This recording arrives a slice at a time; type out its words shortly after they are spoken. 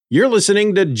You're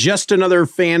listening to Just Another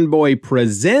Fanboy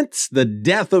Presents The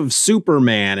Death of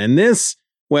Superman, and this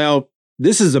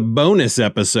is a bonus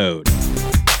episode.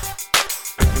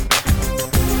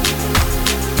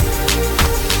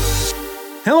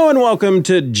 Hello and welcome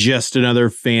to Just Another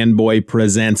Fanboy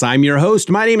Presents. I'm your host.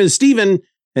 My name is Steven,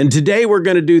 and today we're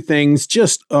going to do things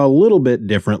just a little bit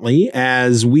differently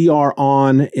as we are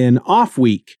on an off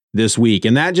week this week.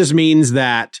 And that just means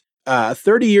that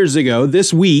 30 years ago,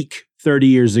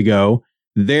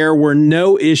 there were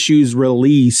no issues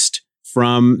released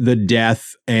from the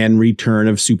Death and Return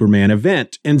of Superman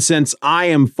event. And since I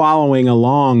am following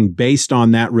along based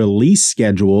on that release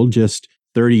schedule just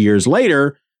 30 years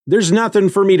later, there's nothing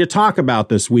for me to talk about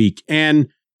this week. And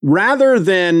rather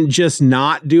than just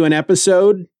not do an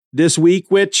episode this week,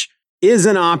 which is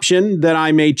an option that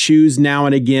I may choose now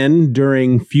and again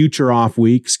during future off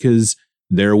weeks, because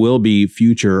there will be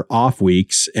future off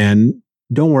weeks, and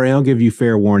don't worry, I'll give you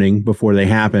fair warning before they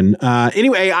happen.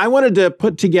 Anyway, I wanted to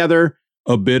put together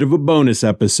a bit of a bonus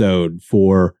episode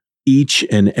for each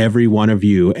and every one of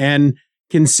you. And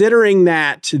considering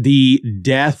that the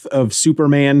Death of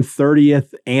Superman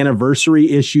 30th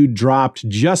anniversary issue dropped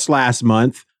just last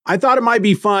month, I thought it might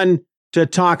be fun to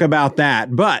talk about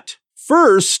that. But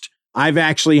first, I've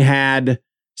actually had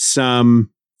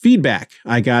some feedback.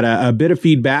 I got a bit of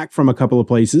feedback from a couple of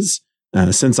places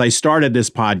since I started this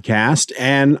podcast,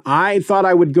 and I thought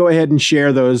I would go ahead and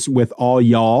share those with all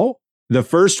y'all. The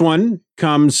first one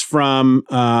comes from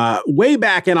way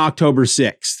back in October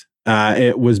 6th.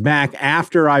 It was back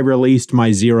after I released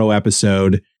my 0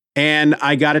 episode, and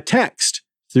I got a text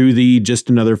through the Just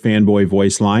Another Fanboy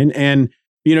voice line. And,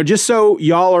 just so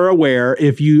y'all are aware,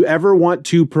 if you ever want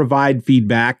to provide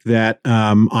feedback that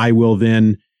I will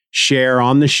then share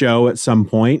on the show at some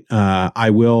point, I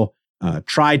will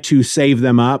try to save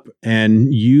them up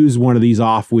and use one of these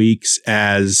off weeks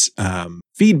as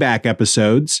feedback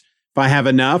episodes. If I have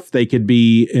enough, they could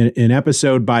be an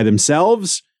episode by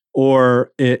themselves,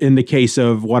 or in the case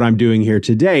of what I'm doing here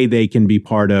today, they can be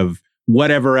part of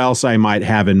whatever else I might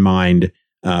have in mind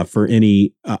for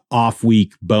any off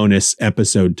week bonus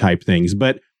episode type things.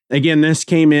 But again, this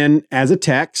came in as a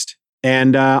text,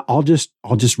 and I'll just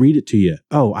read it to you.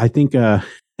 Oh, I think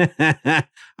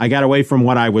I got away from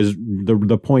what I was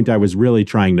the point I was really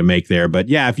trying to make there. But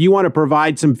yeah, if you want to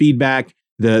provide some feedback,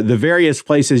 the various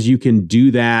places you can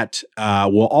do that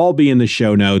will all be in the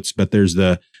show notes. But there's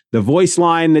the voice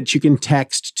line that you can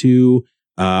text to,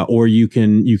 or you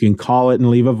can call it and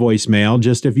leave a voicemail.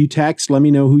 Just if you text, let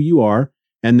me know who you are.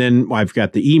 And then I've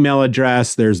got the email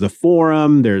address. There's the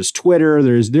forum. There's Twitter.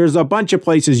 There's a bunch of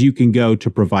places you can go to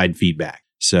provide feedback.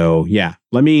 So yeah,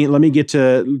 let me get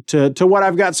to what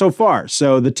I've got so far.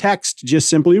 So the text just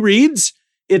simply reads,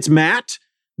 "It's Matt,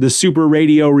 the Super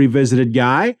Radio Revisited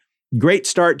guy. Great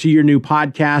start to your new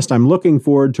podcast. I'm looking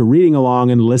forward to reading along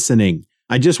and listening.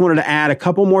 I just wanted to add a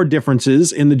couple more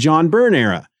differences in the John Byrne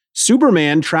era.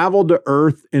 Superman traveled to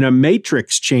Earth in a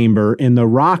matrix chamber in the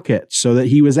rocket so that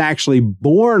he was actually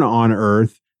born on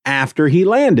Earth after he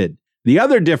landed. The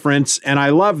other difference, and I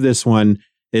love this one,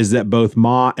 is that both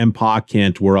Ma and Pa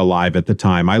Kent were alive at the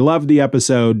time. I love the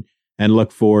episode and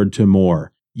look forward to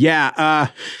more." Yeah,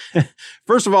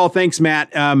 first of all, thanks,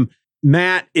 Matt.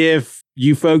 Matt, if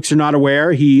you folks are not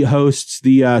aware, he hosts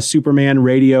the Superman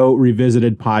Radio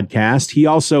Revisited podcast. He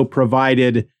also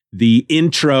provided the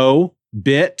intro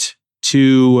bit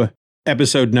to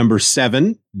episode number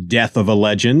 7, Death of a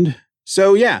Legend.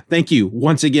 So yeah, thank you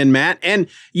once again, Matt. And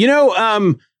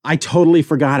I totally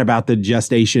forgot about the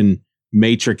gestation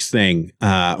matrix thing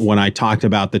when I talked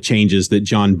about the changes that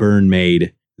John Byrne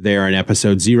made there in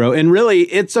episode 0. And really,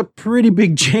 it's a pretty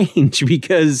big change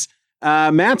because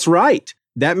Matt's right.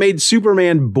 That made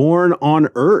Superman born on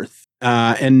Earth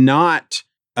and not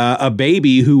a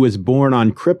baby who was born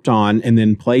on Krypton and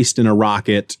then placed in a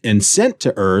rocket and sent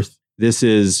to Earth. This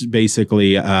is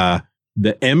basically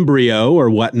the embryo or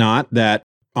whatnot that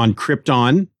on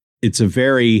Krypton,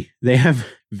 they have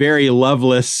very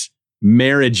loveless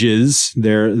marriages.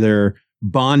 They're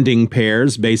bonding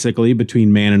pairs basically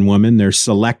between man and woman. They're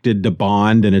selected to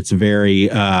bond, and it's very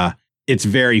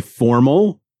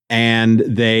formal, and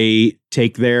they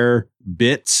take their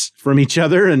bits from each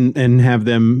other and have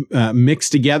them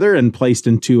mixed together and placed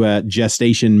into a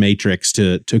gestation matrix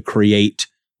to create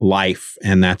life.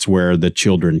 And that's where the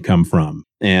children come from.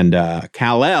 And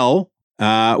Kal-El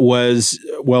Jor-El,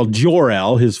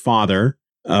 his father,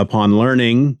 upon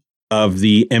learning of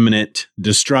the imminent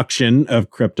destruction of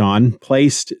Krypton,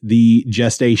 placed the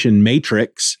gestation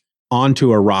matrix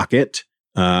onto a rocket,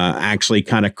 actually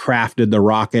kind of crafted the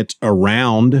rocket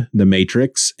around the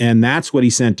matrix, and that's what he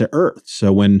sent to Earth.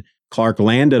 So when Clark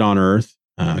landed on Earth,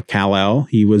 Kal-El,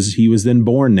 he was then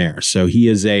born there. So he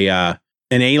is an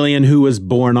alien who was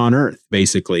born on Earth.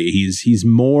 Basically, he's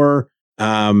more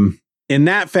in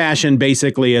that fashion.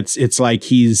 Basically, it's like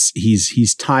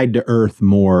he's tied to Earth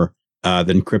more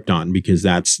than Krypton, because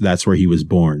that's where he was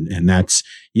born, and that's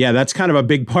kind of a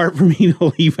big part for me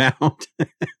to leave out.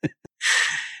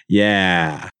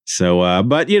 Yeah. So,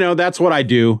 but that's what I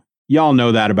do. Y'all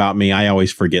know that about me. I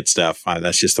always forget stuff.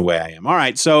 That's just the way I am. All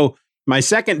right. So my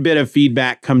second bit of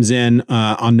feedback comes in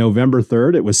on November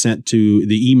 3rd. It was sent to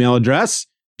the email address,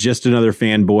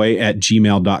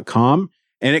 justanotherfanboy@gmail.com.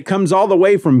 And it comes all the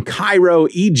way from Cairo,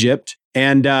 Egypt.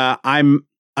 And I'm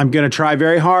going to try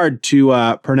very hard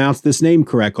to pronounce this name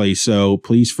correctly. So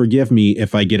please forgive me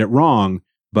if I get it wrong.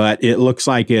 But it looks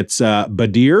like it's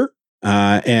Badir.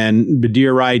 And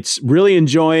Badir writes, really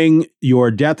enjoying your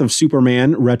Death of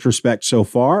Superman retrospect so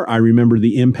far. I remember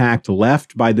the impact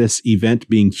left by this event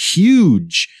being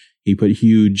huge. He put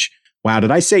huge. Wow, did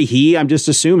I say he? I'm just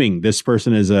assuming this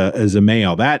person is a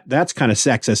male. That's kind of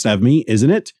sexist of me,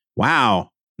 isn't it? Wow,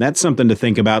 that's something to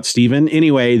think about, Stephen.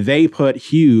 Anyway, they put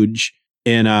huge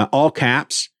in all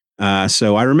caps.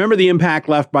 So I remember the impact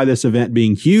left by this event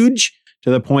being huge,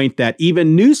 to the point that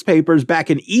even newspapers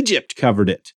back in Egypt covered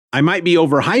it. I might be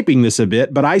overhyping this a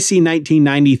bit, but I see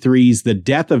 1993's The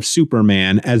Death of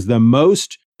Superman as the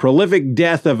most prolific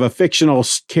death of a fictional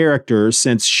character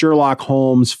since Sherlock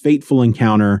Holmes' fateful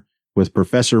encounter with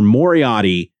Professor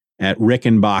Moriarty at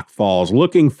Rickenbach Falls.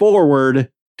 Looking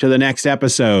forward to the next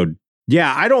episode.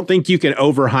 Yeah, I don't think you can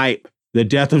overhype The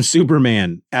Death of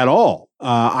Superman at all.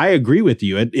 I agree with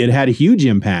you. It had a huge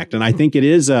impact, and I think it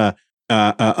is a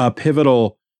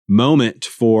pivotal moment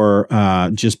for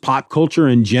just pop culture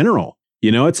in general.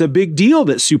 It's a big deal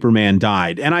that Superman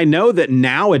died. And I know that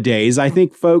nowadays, I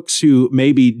think folks who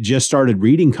maybe just started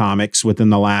reading comics within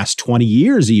the last 20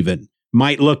 years even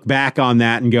might look back on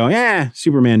that and go,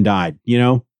 Superman died.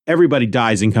 Everybody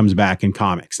dies and comes back in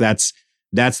comics. That's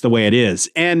the way it is.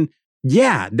 And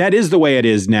yeah, that is the way it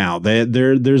is now.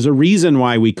 There's a reason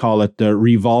why we call it the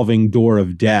revolving door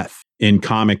of death in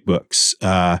comic books.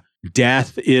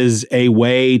 Death is a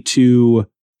way to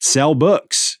sell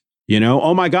books.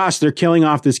 Oh my gosh, they're killing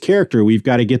off this character. We've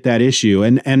got to get that issue.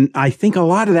 And I think a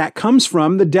lot of that comes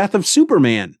from the death of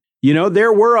Superman.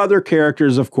 There were other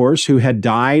characters, of course, who had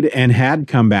died and had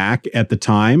come back at the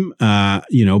time,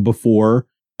 before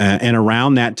and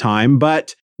around that time,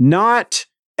 but not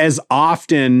as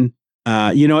often.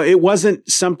 It wasn't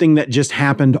something that just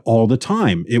happened all the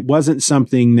time. It wasn't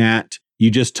something that you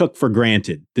just took for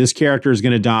granted. This character is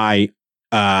going to die,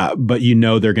 but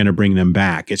they're going to bring them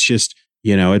back. It's just,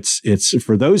 it's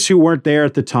for those who weren't there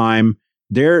at the time,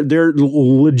 there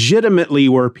legitimately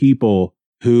were people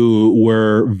who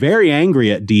were very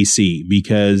angry at DC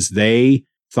because they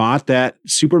thought that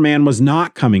Superman was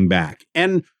not coming back.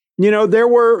 And, there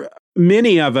were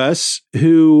many of us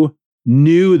who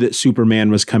knew that Superman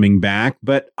was coming back,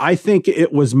 but I think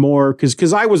it was more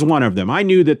because I was one of them. I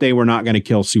knew that they were not going to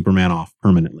kill Superman off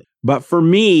permanently. But for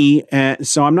me,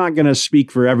 so I'm not going to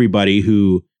speak for everybody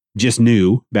who just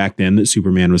knew back then that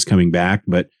Superman was coming back,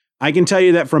 but I can tell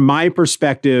you that from my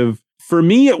perspective, for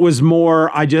me, it was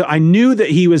more, I knew that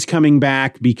he was coming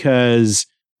back because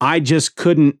I just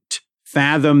couldn't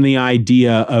fathom the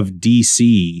idea of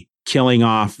DC killing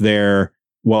off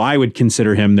I would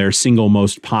consider him their single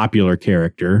most popular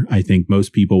character. I think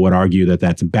most people would argue that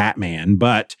that's Batman.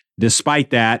 But despite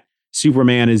that,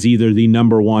 Superman is either the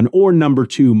number one or number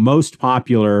two most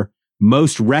popular,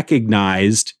 most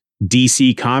recognized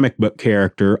DC comic book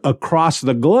character across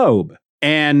the globe.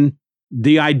 And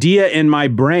the idea in my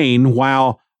brain,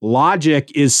 while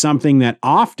logic is something that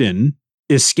often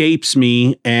escapes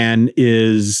me and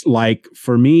is like,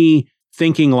 for me,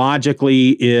 thinking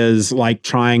logically is like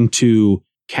trying to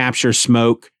capture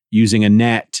smoke using a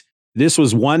net. This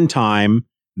was one time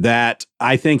that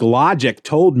I think logic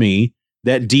told me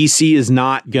that DC is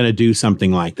not going to do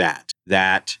something like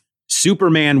that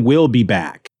Superman will be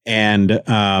back. And,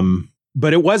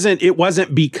 but it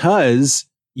wasn't because,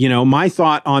 my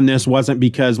thought on this wasn't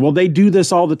because, they do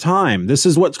this all the time. This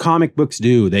is what comic books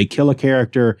do. They kill a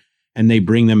character and they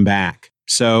bring them back.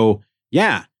 So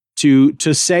yeah,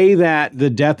 to say that the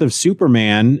death of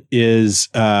Superman is,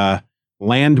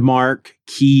 landmark,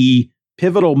 key,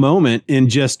 pivotal moment in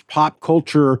just pop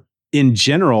culture in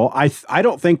general, I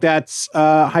don't think that's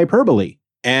hyperbole.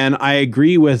 And I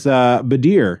agree with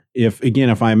Badir,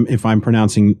 if I'm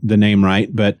pronouncing the name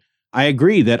right, but I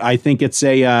agree that I think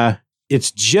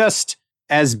it's just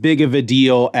as big of a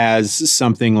deal as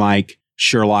something like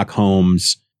Sherlock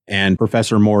Holmes and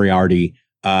Professor Moriarty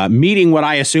meeting what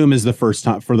I assume is the first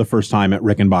time at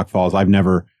Rickenbach Falls. I've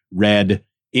never read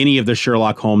any of the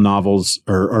Sherlock Holmes novels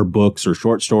or books or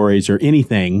short stories or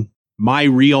anything. My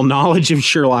real knowledge of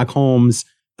Sherlock Holmes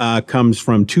comes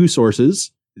from two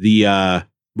sources: the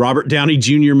Robert Downey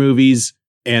Jr. movies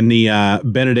and the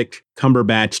Benedict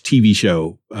Cumberbatch TV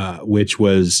show, which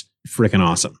was freaking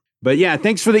awesome. But yeah,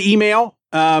 thanks for the email.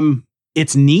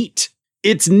 It's neat.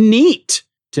 It's neat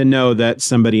to know that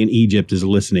somebody in Egypt is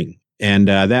listening. And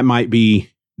that might be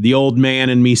the old man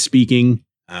in me speaking.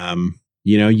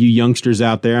 You youngsters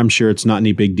out there, I'm sure it's not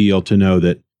any big deal to know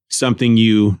that something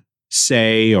you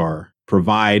say or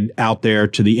provide out there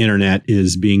to the internet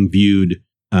is being viewed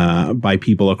by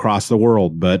people across the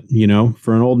world. But,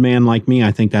 for an old man like me,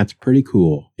 I think that's pretty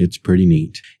cool. It's pretty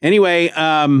neat. Anyway,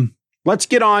 let's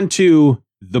get on to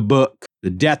the book, The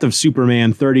Death of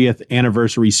Superman 30th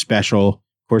Anniversary Special.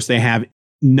 Of course, they have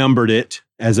numbered it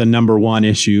as a number 1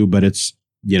 issue, but it's,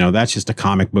 that's just a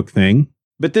comic book thing.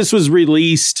 But this was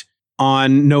released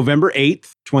on November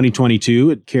 8th,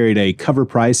 2022. It carried a cover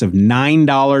price of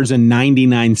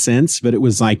 $9.99, but it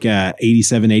was like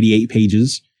 87, 88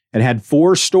 pages. It had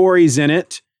 4 stories in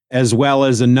it, as well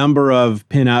as a number of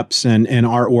pinups and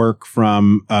artwork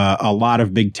from a lot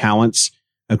of big talents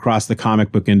across the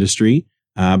comic book industry.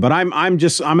 But I'm going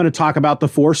to talk about the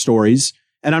 4 stories,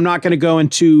 and I'm not going to go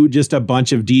into just a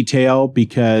bunch of detail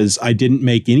because I didn't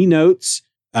make any notes.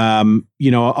 A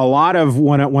lot of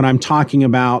when I'm talking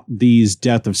about these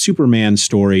Death of Superman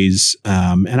stories,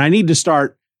 and I need to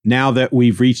start, now that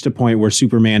we've reached a point where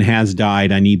Superman has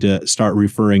died, I need to start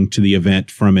referring to the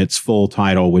event from its full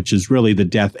title, which is really The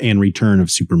Death and Return of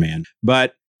Superman.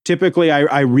 But typically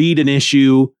I read an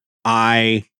issue,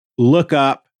 I look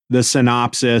up the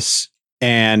synopsis,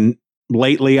 and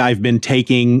lately I've been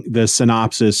taking the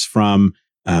synopsis from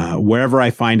wherever I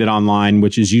find it online,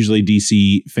 which is usually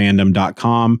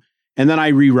DCFandom.com. And then I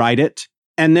rewrite it.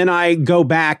 And then I go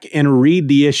back and read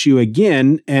the issue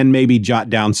again and maybe jot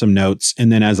down some notes.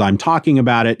 And then as I'm talking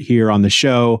about it here on the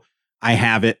show, I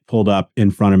have it pulled up in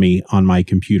front of me on my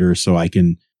computer so I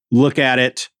can look at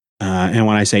it. And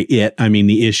when I say it, I mean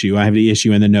the issue. I have the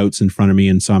issue and the notes in front of me.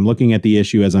 And so I'm looking at the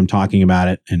issue as I'm talking about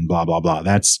it and blah, blah, blah.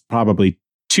 That's probably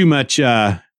too much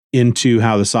into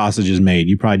how the sausage is made.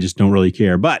 You probably just don't really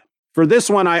care. But for this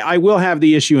one, I will have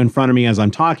the issue in front of me as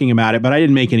I'm talking about it, but I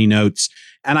didn't make any notes.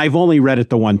 And I've only read it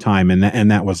the one time,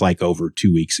 and that was like over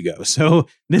 2 weeks ago. So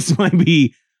this might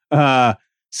be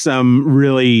some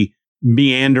really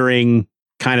meandering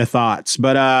kind of thoughts.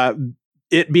 But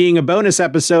it being a bonus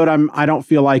episode, I don't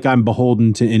feel like I'm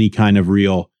beholden to any kind of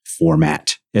real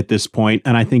format at this point.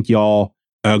 And I think y'all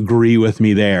agree with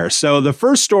me there. So the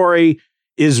first story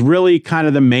is really kind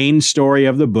of the main story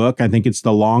of the book. I think it's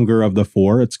the longer of the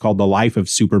 4. It's called The Life of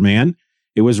Superman.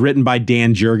 It was written by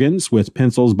Dan Jurgens with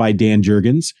pencils by Dan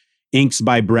Jurgens, inks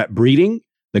by Brett Breeding.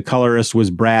 The colorist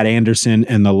was Brad Anderson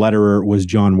and the letterer was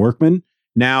John Workman.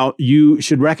 Now, you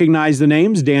should recognize the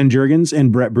names Dan Jurgens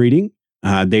and Brett Breeding.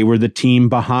 They were the team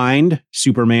behind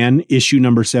Superman issue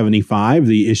number 75,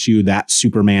 the issue that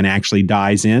Superman actually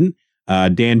dies in.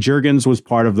 Dan Jurgens was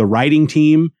part of the writing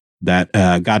team that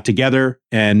got together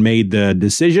and made the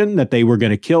decision that they were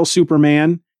going to kill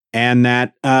Superman, and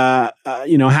that,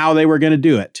 how they were going to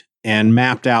do it, and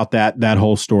mapped out that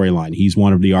whole storyline. He's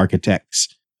one of the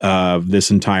architects of this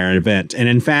entire event. And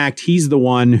in fact, he's the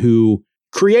one who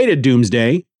created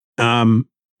Doomsday. And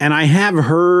I have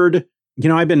heard,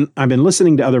 I've been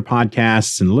listening to other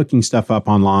podcasts and looking stuff up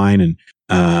online, and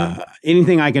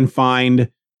anything I can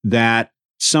find that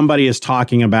somebody is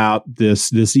talking about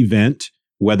this event,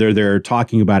 whether they're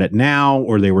talking about it now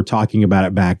or they were talking about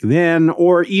it back then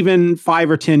or even 5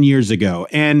 or 10 years ago.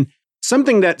 And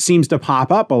something that seems to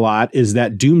pop up a lot is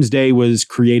that Doomsday was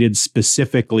created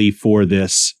specifically for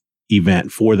this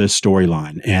event, for this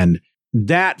storyline. And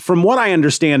that, from what I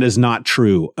understand, is not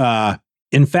true.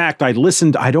 In fact, I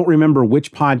don't remember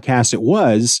which podcast it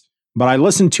was, but I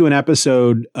listened to an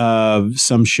episode of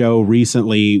some show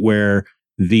recently where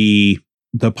the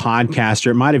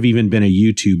podcaster, it might have even been a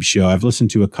YouTube show. I've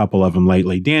listened to a couple of them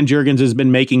lately. Dan Jurgens has been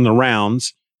making the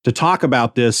rounds to talk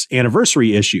about this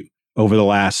anniversary issue over the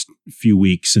last few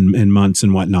weeks and months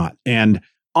and whatnot. And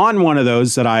on one of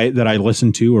those that I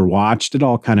listened to or watched, it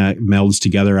all kind of melds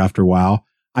together after a while.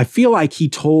 I feel like he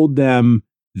told them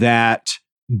that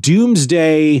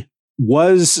Doomsday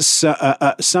was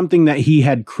something that he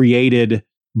had created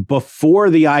before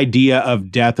the idea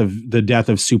of the death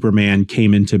of Superman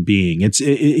came into being.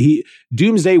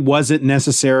 Doomsday wasn't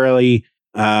necessarily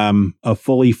a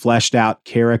fully fleshed out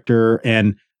character,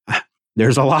 and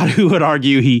there's a lot who would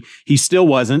argue he still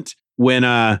wasn't when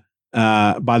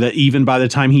by the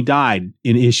time he died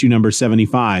in issue number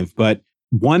 75. But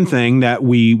one thing that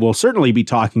we will certainly be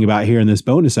talking about here in this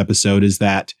bonus episode is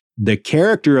that the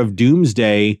character of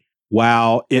Doomsday,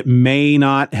 while it may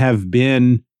not have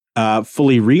been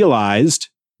fully realized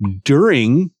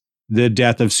during the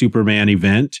Death of Superman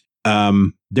event,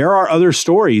 there are other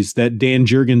stories that Dan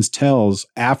Jurgens tells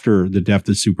after the Death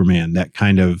of Superman that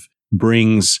kind of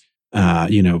brings,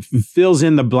 fills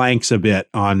in the blanks a bit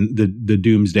on the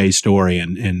Doomsday story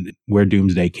and where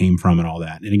Doomsday came from and all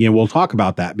that. And again, we'll talk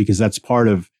about that because that's part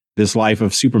of this Life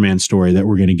of Superman story that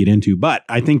we're going to get into. But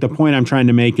I think the point I'm trying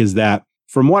to make is that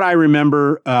from what I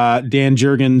remember, Dan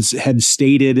Jurgens had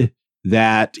stated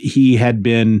that he had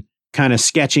been kind of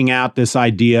sketching out this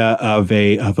idea of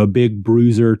a big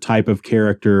bruiser type of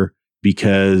character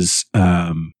because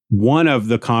one of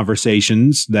the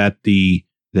conversations that the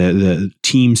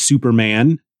Team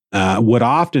Superman would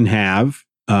often have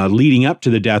leading up to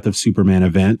the Death of Superman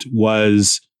event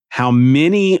was how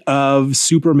many of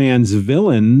Superman's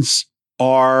villains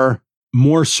are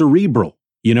more cerebral.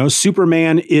 You know,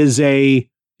 Superman is a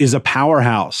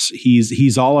powerhouse.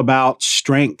 He's all about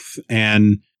strength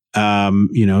and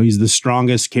he's the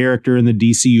strongest character in the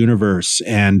DC universe.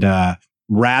 And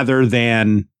rather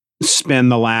than spend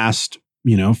the last,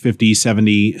 50,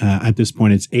 70, at this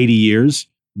point, it's 80 years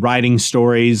writing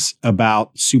stories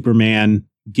about Superman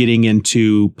getting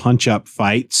into punch-up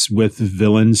fights with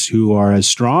villains who are as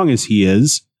strong as he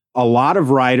is, a lot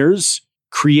of writers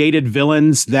created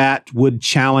villains that would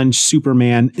challenge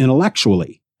Superman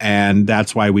intellectually. And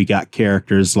that's why we got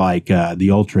characters like the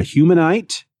Ultra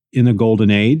Humanite in the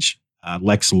Golden Age,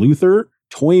 Lex Luthor,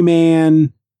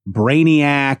 Toyman,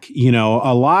 Brainiac.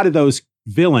 A lot of those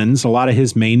villains, a lot of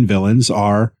his main villains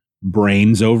are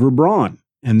brains over brawn.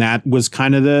 And that was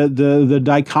kind of the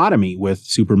dichotomy with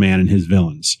Superman and his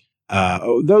villains.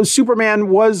 Though Superman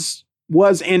was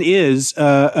and is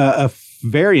a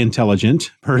very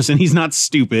intelligent person. He's not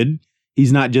stupid.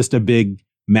 He's not just a big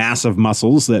mass of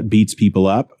muscles that beats people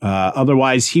up.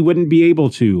 Otherwise, he wouldn't be able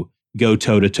to go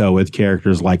toe-to-toe with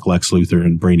characters like Lex Luthor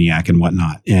and Brainiac and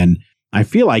whatnot. And I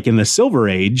feel like in the Silver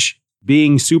Age,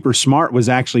 being super smart was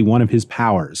actually one of his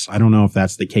powers. I don't know if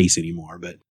that's the case anymore,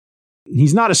 but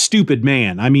he's not a stupid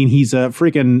man. I mean, he's a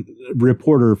freaking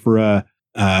reporter for a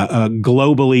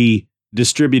globally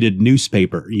distributed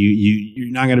newspaper.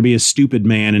 You're not going to be a stupid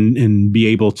man and be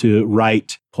able to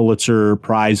write Pulitzer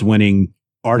Prize winning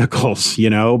articles,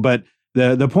 but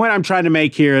the point I'm trying to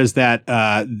make here is that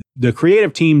the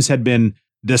creative teams had been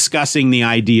discussing the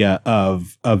idea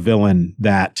of a villain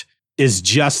that is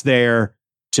just there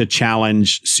to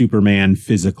challenge Superman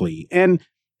physically. And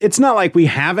it's not like we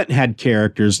haven't had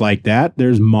characters like that.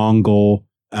 There's Mongol,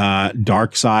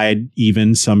 Darkseid,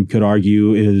 even some could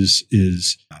argue is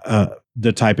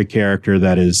the type of character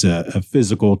that is a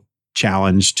physical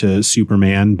challenge to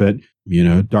Superman. But,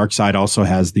 Darkseid also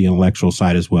has the intellectual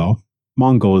side as well.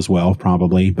 Mongol as well,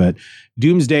 probably. But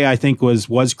Doomsday, I think,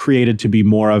 was created to be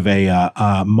more of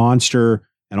a monster,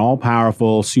 an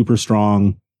all-powerful, super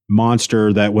strong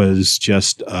monster that was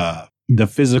just the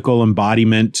physical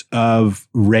embodiment of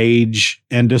rage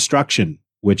and destruction,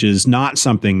 which is not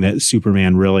something that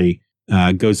Superman really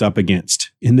goes up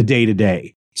against in the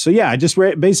day-to-day. So yeah, I just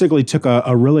basically took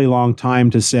a really long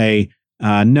time to say,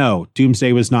 no,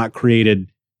 Doomsday was not created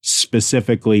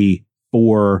specifically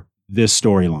for this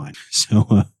storyline.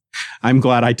 So I'm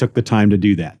glad I took the time to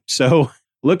do that. So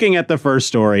looking at the first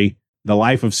story, The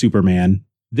Life of Superman,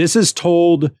 this is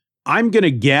told, I'm going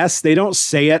to guess, they don't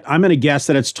say it, I'm going to guess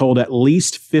that it's told at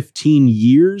least 15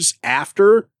 years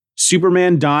after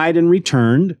Superman died and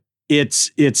returned.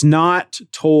 It's not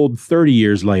told 30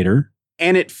 years later.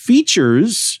 And it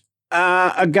features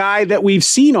a guy that we've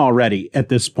seen already at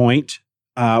this point,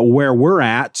 where we're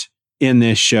at in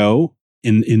this show,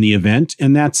 in the event.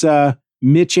 And that's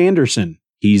Mitch Anderson.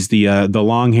 He's the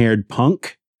long-haired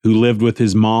punk who lived with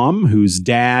his mom, whose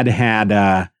dad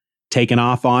had taken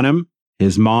off on him.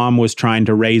 His mom was trying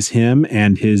to raise him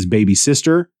and his baby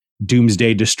sister.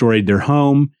 Doomsday destroyed their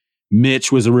home.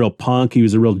 Mitch was a real punk. He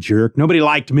was a real jerk. Nobody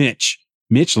liked Mitch.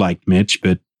 Mitch liked Mitch,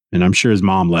 and I'm sure his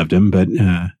mom loved him,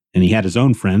 and he had his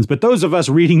own friends. But those of us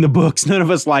reading the books, none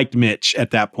of us liked Mitch at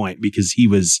that point because he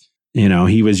was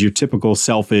your typical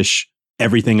selfish,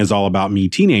 everything is all about me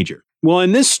teenager. Well,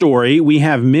 in this story, we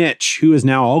have Mitch, who is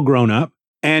now all grown up,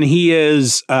 and he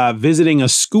is visiting a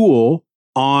school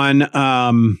on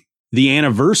the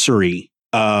anniversary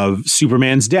of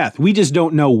Superman's death. We just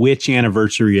don't know which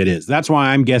anniversary it is. That's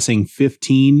why I'm guessing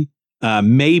 15,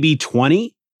 maybe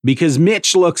 20, because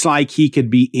Mitch looks like he could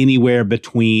be anywhere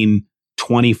between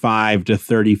 25 to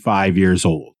 35 years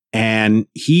old. And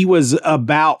he was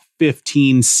about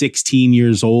 15, 16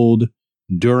 years old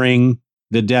during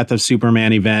the Death of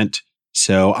Superman event.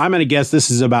 So I'm going to guess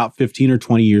this is about 15 or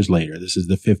 20 years later. This is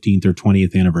the 15th or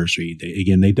 20th anniversary.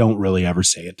 They don't really ever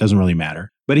say it. Doesn't really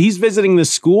matter. But he's visiting the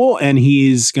school, and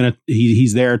he's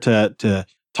there to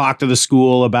talk to the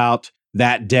school about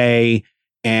that day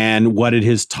and what it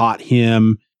has taught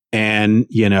him. And,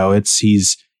 you know,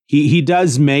 he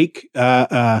does make,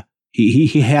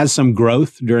 he has some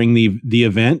growth during the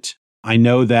event. I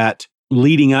know that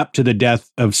leading up to the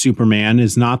death of Superman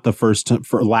is not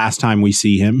the last time we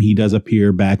see him. He does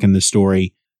appear back in the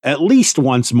story at least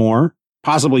once more,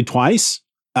 possibly twice.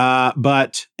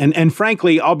 But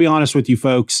frankly, I'll be honest with you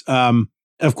folks.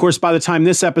 Of course, by the time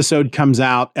this episode comes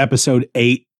out, episode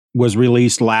 8 was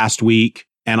released last week,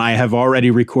 and I have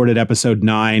already recorded episode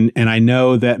 9. And I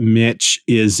know that Mitch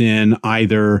is in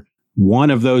either one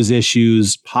of those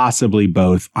issues, possibly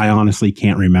both. I honestly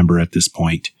can't remember at this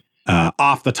point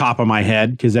off the top of my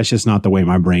head, because that's just not the way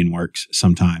my brain works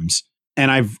sometimes.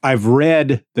 And I've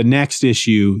read the next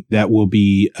issue that will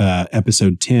be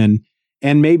episode 10.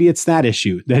 And maybe it's that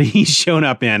issue that he's shown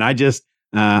up in.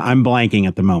 I'm blanking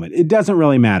at the moment. It doesn't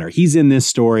really matter. He's in this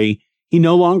story. He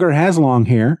no longer has long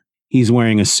hair. He's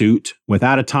wearing a suit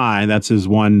without a tie. That's his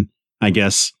one, I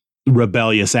guess,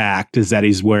 rebellious act, is that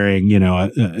he's wearing, you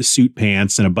know, a suit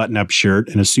pants and a button-up shirt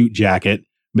and a suit jacket.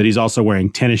 But he's also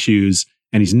wearing tennis shoes,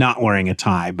 and he's not wearing a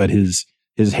tie. But his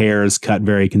hair is cut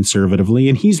very conservatively,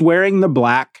 and he's wearing the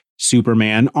black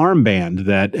Superman armband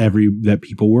that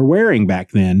people were wearing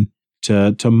back then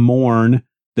to mourn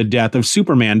the death of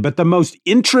Superman. But the most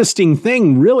interesting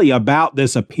thing really about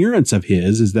this appearance of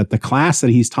his is that the class that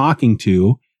he's talking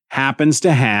to happens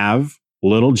to have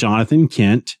little Jonathan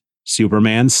Kent,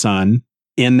 Superman's son,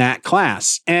 in that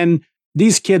class. And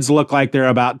these kids look like they're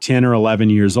about 10 or 11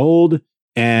 years old.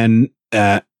 And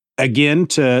again,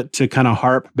 to kind of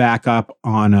harp back up,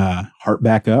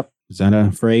 is that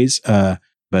a phrase?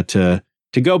 But to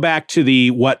go back to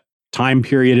what time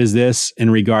period is this in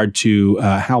regard to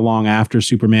how long after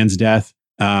Superman's death?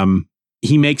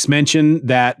 He makes mention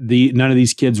that none of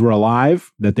these kids were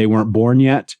alive, that they weren't born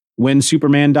yet when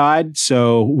Superman died.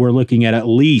 So we're looking at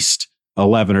least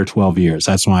 11 or 12 years.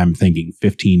 That's why I'm thinking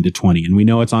 15 to 20. And we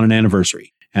know it's on an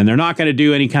anniversary. And they're not going to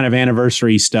do any kind of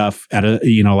anniversary stuff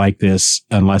like this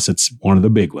unless it's one of the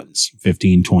big ones,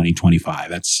 15, 20, 25.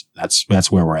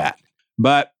 That's where we're at.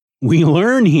 But we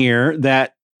learn here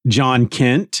that John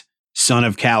Kent, son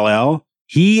of Kal-El,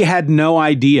 he had no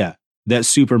idea that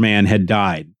Superman had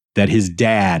died, that his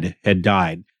dad had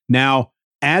died. Now,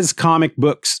 as comic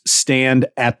books stand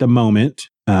at the moment,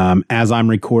 as I'm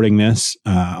recording this,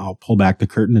 I'll pull back the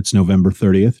curtain. It's November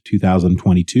 30th,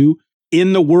 2022.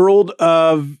 In the world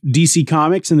of DC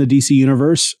Comics and the DC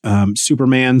Universe,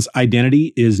 Superman's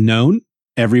identity is known.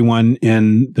 Everyone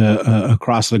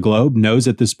across the globe knows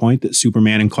at this point that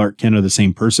Superman and Clark Kent are the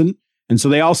same person. And so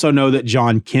they also know that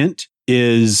John Kent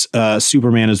is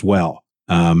Superman as well.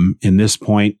 In this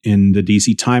point in the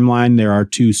DC timeline, there are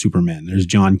two Supermen. There's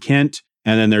John Kent,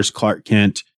 and then there's Clark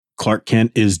Kent. Clark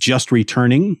Kent is just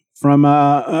returning from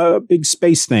a big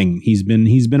space thing. He's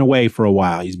been away for a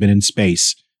while. He's been in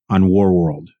space on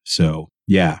Warworld. So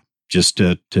yeah, just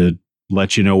to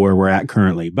let you know where we're at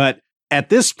currently. But at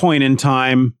this point in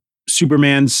time,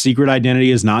 Superman's secret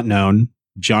identity is not known.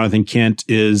 Jonathan Kent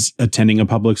is attending a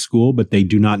public school, but they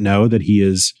do not know that he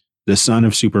is the son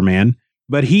of Superman.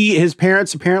 But his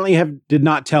parents apparently did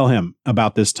not tell him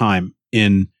about this time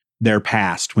in their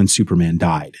past when Superman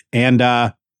died. And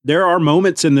there are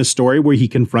moments in this story where he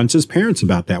confronts his parents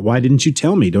about that. Why didn't you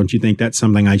tell me? Don't you think that's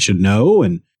something I should know?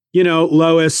 And, you know,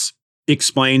 Lois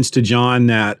explains to John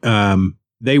that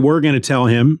they were going to tell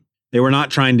him. They were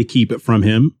not trying to keep it from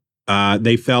him.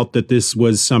 They felt that this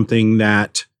was something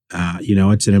that,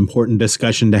 it's an important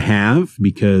discussion to have,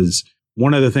 because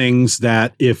one of the things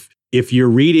that if you're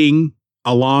reading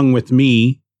along with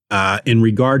me in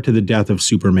regard to the death of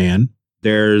Superman,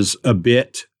 there's a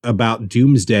bit about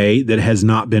Doomsday that has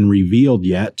not been revealed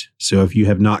yet. So if you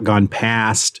have not gone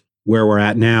past where we're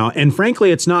at now, and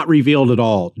frankly, it's not revealed at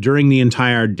all during the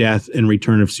entire Death and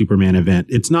Return of Superman event.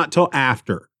 It's not till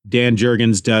after Dan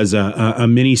Jurgens does a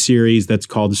mini series that's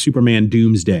called Superman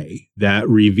Doomsday that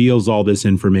reveals all this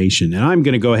information. And I'm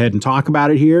going to go ahead and talk about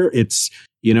it here. It's,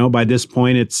 by this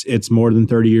point, it's more than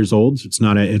 30 years old. So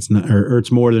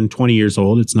it's more than 20 years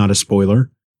old. It's not a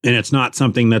spoiler. And it's not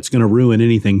something that's going to ruin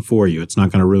anything for you. It's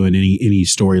not going to ruin any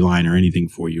storyline or anything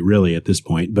for you, really, at this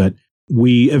point. But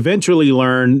we eventually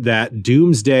learn that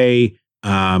Doomsday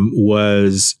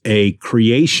was a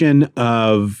creation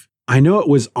of I know it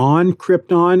was on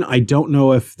Krypton. I don't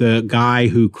know if the guy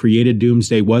who created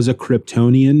Doomsday was a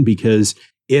Kryptonian, because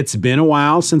it's been a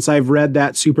while since I've read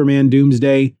that Superman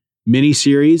Doomsday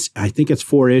miniseries. I think it's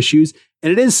 4 issues.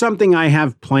 And it is something I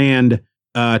have planned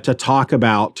to talk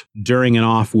about during an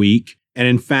off week. And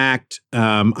in fact,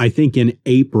 I think in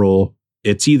April,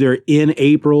 it's either in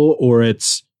April or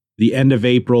it's the end of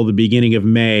April, the beginning of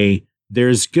May,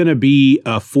 there's going to be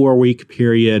a 4-week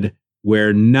period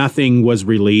where nothing was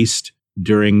released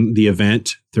during the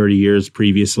event 30 years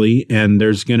previously. And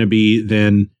there's going to be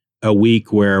then a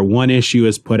week where 1 issue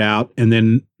is put out. And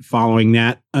then following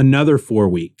that, another 4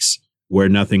 weeks where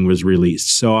nothing was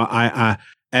released. So I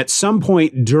at some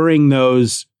point during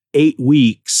those 8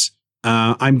 weeks,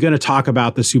 I'm going to talk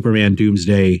about the Superman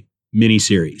Doomsday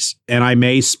miniseries. And I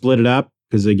may split it up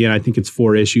because, again, I think it's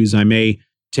 4 issues. I may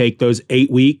take those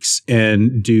 8 weeks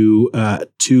and do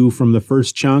 2 from the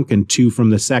first chunk and 2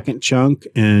 from the second chunk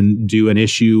and do an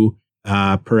issue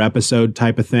per episode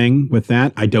type of thing with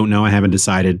that. I don't know. I haven't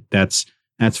decided. That's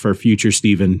for future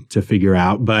Stephen to figure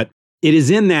out. But it is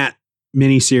in that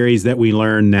miniseries that we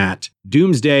learn that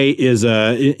Doomsday is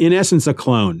in essence a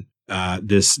clone.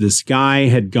 This guy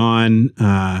had gone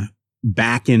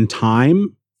back in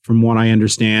time, from what I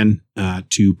understand,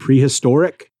 to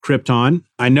prehistoric Krypton.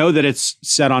 I know that it's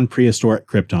set on prehistoric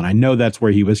Krypton. I know that's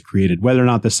where he was created. Whether or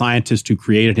not the scientist who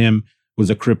created him was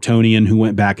a Kryptonian who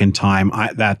went back in time,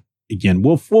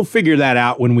 we'll figure that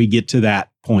out when we get to that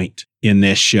point in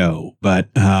this show. But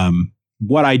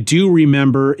what I do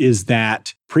remember is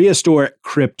that prehistoric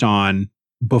Krypton,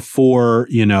 before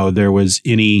there was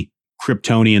any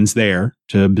Kryptonians there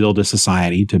to build a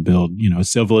society, to build a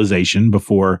civilization,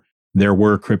 before there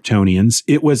were Kryptonians,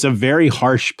 it was a very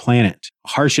harsh planet,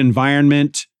 harsh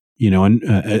environment, and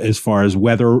as far as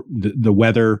weather, the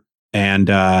weather, and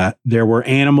there were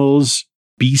animals,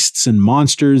 beasts and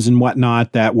monsters and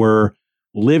whatnot that were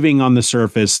living on the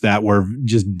surface that were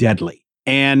just deadly.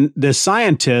 And the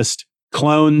scientist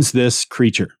clones this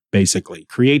creature, basically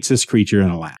creates this creature in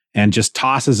a lab and just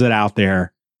tosses it out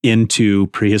there into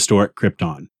prehistoric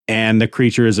Krypton. And the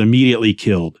creature is immediately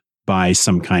killed by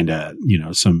some kind of,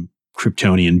 some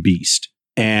Kryptonian beast.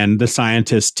 And the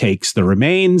scientist takes the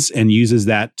remains and uses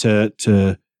that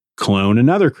to clone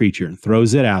another creature and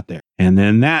throws it out there. And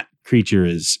then that creature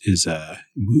is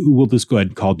we'll just go ahead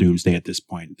and call Doomsday at this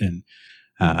point. And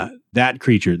that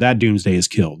creature, that Doomsday, is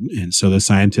killed. And so the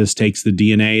scientist takes the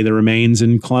DNA, the remains,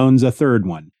 and clones a third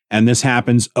one. And this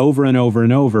happens over and over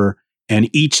and over. And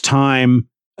each time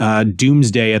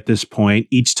Doomsday at this point,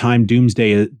 each time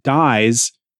Doomsday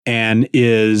dies and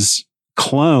is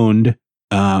cloned,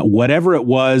 whatever it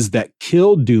was that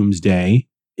killed Doomsday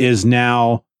is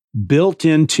now built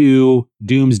into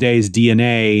Doomsday's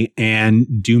DNA, and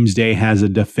Doomsday has a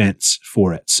defense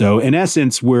for it. So in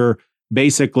essence, we're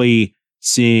basically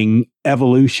seeing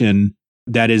evolution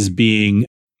that is being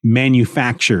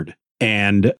manufactured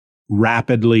and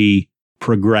rapidly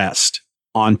progressed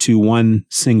onto one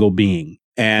single being.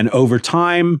 And over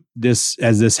time, as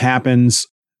this happens,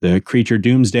 the creature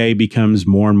Doomsday becomes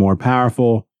more and more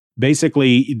powerful.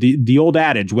 Basically, the old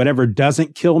adage, whatever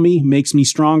doesn't kill me makes me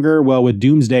stronger. Well, with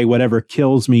Doomsday, whatever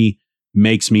kills me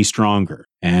makes me stronger.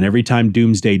 And every time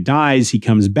Doomsday dies, he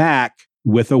comes back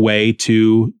with a way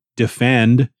to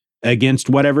defend against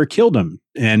whatever killed him.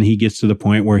 And he gets to the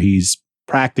point where he's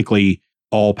practically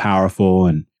all powerful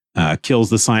and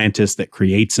kills the scientist that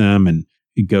creates him, and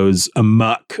he goes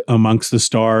amok amongst the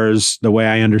stars, the way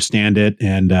I understand it,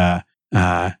 and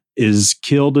is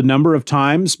killed a number of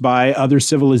times by other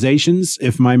civilizations,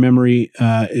 if my memory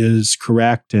is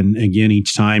correct. And again,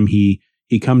 each time he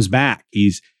comes back,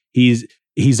 he's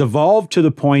evolved to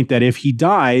the point that if he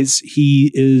dies,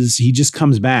 he just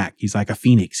comes back. He's like a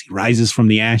phoenix. He rises from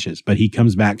the ashes, but he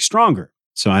comes back stronger.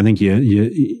 So I think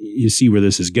you see where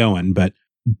this is going. But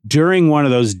during one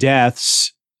of those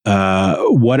deaths,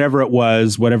 whatever it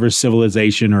was, whatever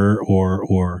civilization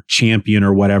or champion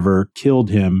or whatever killed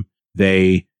him,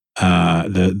 the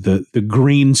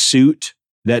green suit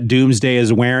that Doomsday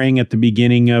is wearing at the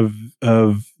beginning of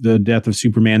the Death of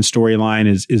Superman storyline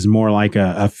is more like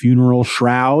a funeral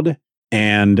shroud,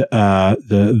 and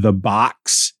the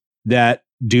box that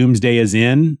Doomsday is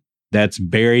in, that's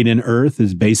buried in earth,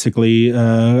 is basically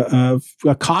a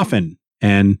coffin.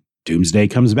 And Doomsday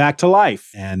comes back to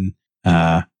life and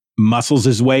muscles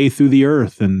his way through the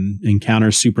earth and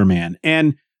encounters Superman.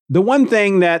 And the one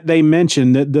thing that they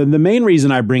mention, the main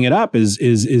reason I bring it up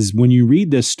is when you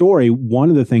read this story, one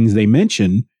of the things they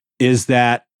mention is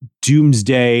that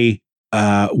Doomsday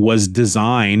was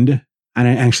designed, and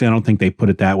I don't think they put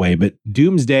it that way, but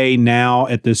Doomsday now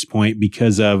at this point,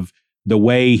 because of the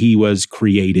way he was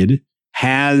created,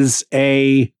 has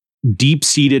a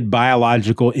deep-seated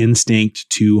biological instinct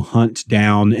to hunt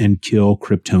down and kill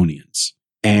Kryptonians.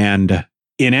 And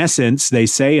in essence, they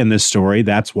say in this story,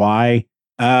 that's why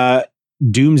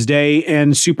Doomsday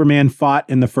and Superman fought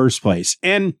in the first place.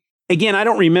 And again, I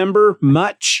don't remember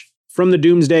much from the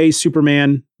Doomsday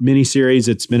Superman miniseries.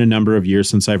 It's been a number of years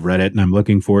since I've read it, and I'm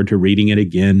looking forward to reading it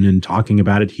again and talking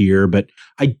about it here. But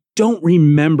I don't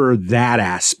remember that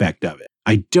aspect of it.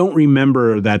 I don't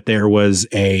remember that there was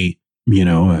a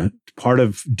part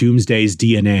of Doomsday's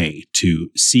DNA to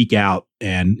seek out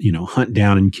and, hunt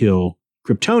down and kill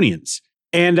Kryptonians.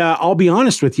 And I'll be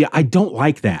honest with you, I don't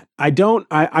like that.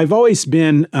 I've always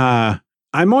been, I'm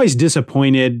always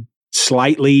disappointed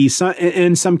slightly,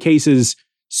 in some cases,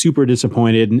 super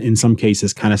disappointed, and in some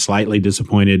cases, kind of slightly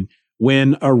disappointed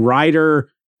when a writer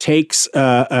takes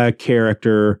a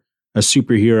character, a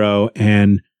superhero,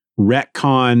 and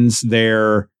retcons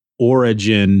their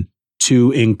origin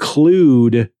to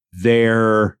include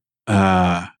their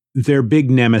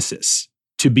big nemesis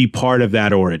to be part of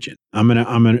that origin.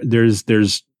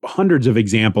 There's hundreds of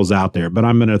examples out there, but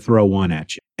I'm going to throw one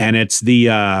at you. And it's the,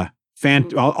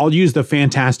 I'll use the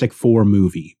Fantastic Four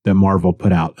movie that Marvel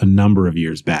put out a number of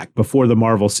years back before the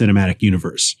Marvel Cinematic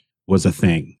Universe was a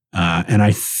thing. And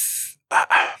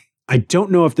I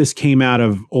don't know if this came out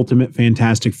of Ultimate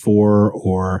Fantastic Four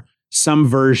or some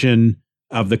version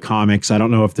of the comics. I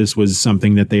don't know if this was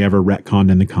something that they ever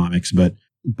retconned in the comics, but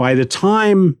by the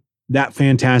time that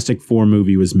Fantastic Four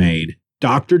movie was made,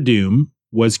 Dr. Doom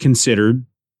was considered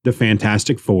the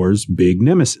Fantastic Four's big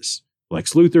nemesis.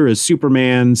 Lex Luthor is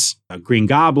Superman's, Green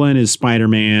Goblin is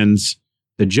Spider-Man's,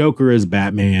 the Joker is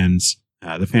Batman's,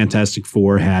 the Fantastic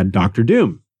Four had Dr.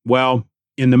 Doom. Well,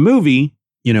 in the movie,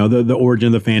 the origin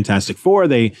of the Fantastic Four,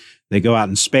 they go out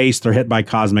in space, they're hit by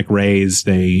cosmic rays,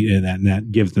 that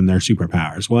gives them their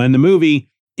superpowers. Well, in the movie,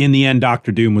 in the end,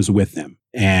 Dr. Doom was with them,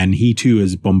 and he too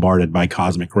is bombarded by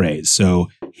cosmic rays. So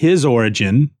his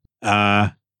origin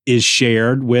is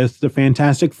shared with the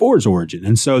Fantastic Four's origin.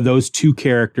 And so those two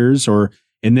characters, or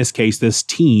in this case, this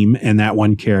team and that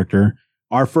one character,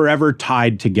 are forever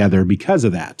tied together because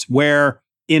of that. Where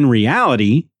in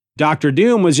reality, Dr.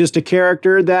 Doom was just a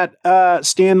character that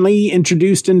Stan Lee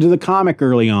introduced into the comic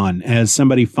early on as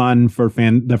somebody fun for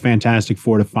the Fantastic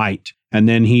Four to fight. And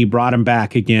then he brought him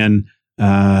back again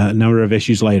a number of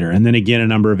issues later, and then again a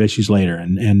number of issues later.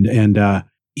 And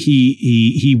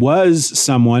he was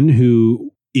someone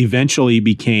who eventually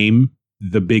became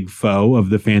the big foe of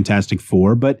the Fantastic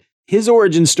Four, but his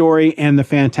origin story and the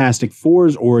Fantastic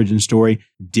Four's origin story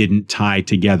didn't tie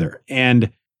together. And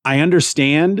I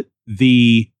understand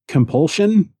the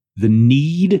compulsion, the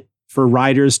need for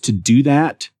writers to do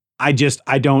that. I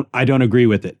don't agree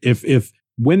with it. If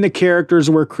when the characters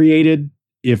were created,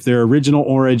 if their original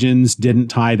origins didn't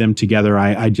tie them together,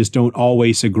 I just don't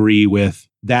always agree with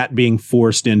that being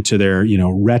forced into their,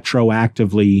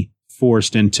 retroactively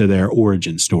forced into their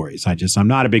origin stories. I'm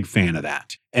not a big fan of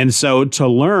that. And so to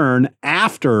learn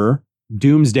after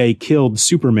Doomsday killed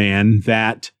Superman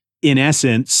that in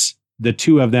essence, the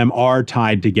two of them are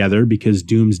tied together because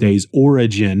Doomsday's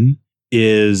origin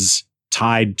is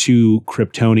tied to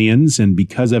Kryptonians. And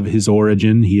because of his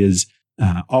origin, he is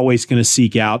always going to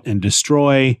seek out and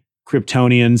destroy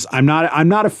Kryptonians. I'm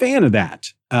not a fan of that.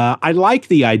 I like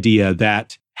the idea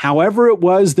that however it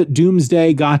was that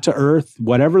Doomsday got to Earth,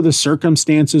 whatever the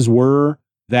circumstances were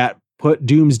that put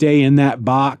Doomsday in that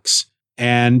box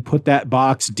and put that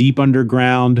box deep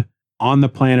underground on the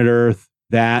planet Earth,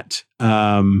 that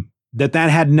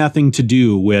had nothing to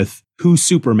do with who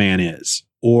Superman is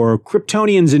or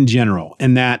Kryptonians in general.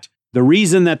 And that the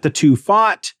reason that the two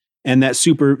fought and that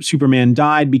Superman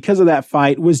died because of that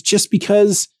fight was just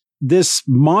because this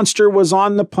monster was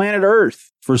on the planet Earth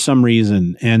for some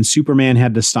reason, and Superman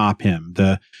had to stop him.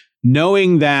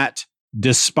 Knowing that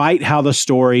despite how the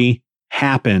story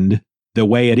happened the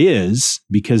way it is,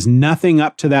 because nothing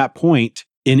up to that point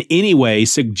in any way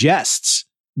suggests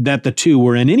that the two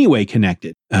were in any way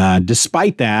connected.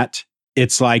 Despite that,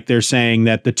 it's like they're saying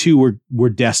that the two were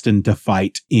destined to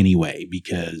fight anyway,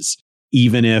 because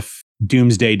even if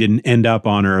Doomsday didn't end up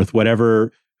on Earth,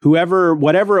 whatever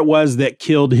it was that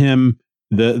killed him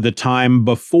the time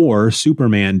before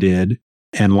Superman did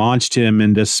and launched him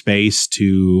into space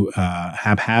to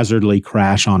haphazardly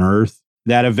crash on Earth,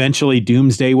 that eventually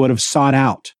Doomsday would have sought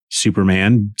out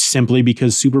Superman simply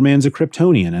because Superman's a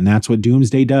Kryptonian, and that's what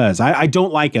Doomsday does. I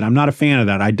don't like it. I'm not a fan of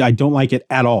that. I don't like it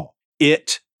at all.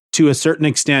 It, to a certain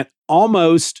extent,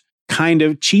 almost kind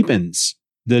of cheapens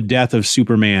the death of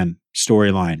Superman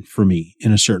storyline for me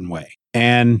in a certain way.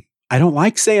 And I don't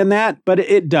like saying that, but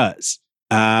it does.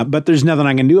 But there's nothing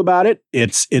I can do about it.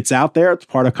 It's out there. It's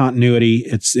part of continuity.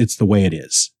 It's the way it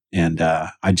is. And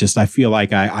I feel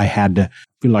like I had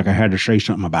to say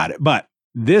something about it. But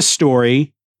this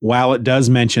story, while it does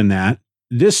mention that,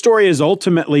 this story is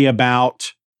ultimately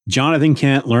about Jonathan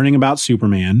Kent learning about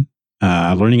Superman,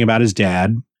 learning about his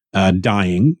dad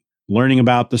dying, learning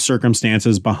about the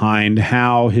circumstances behind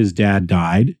how his dad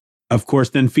died. Of course,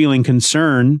 then feeling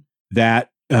concern that,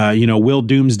 will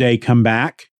Doomsday come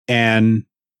back and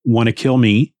want to kill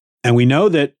me? And we know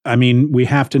that, we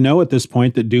have to know at this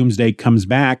point that Doomsday comes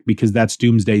back because that's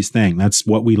Doomsday's thing. That's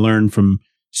what we learned from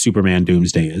Superman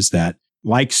Doomsday, is that,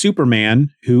 like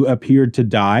Superman, who appeared to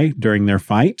die during their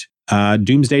fight,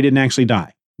 Doomsday didn't actually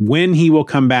die. When he will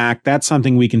come back, that's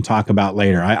something we can talk about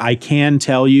later. I can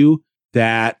tell you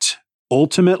that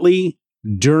ultimately,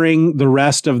 during the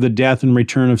rest of the Death and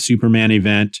Return of Superman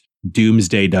event,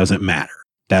 Doomsday doesn't matter.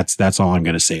 That's all I'm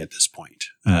going to say at this point.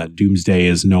 Doomsday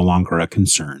is no longer a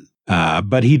concern.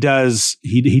 But he does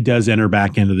enter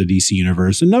back into the DC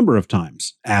universe a number of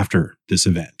times after this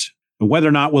event. Whether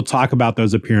or not we'll talk about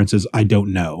those appearances, I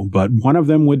don't know. But one of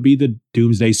them would be the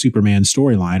Doomsday Superman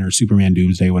storyline, or Superman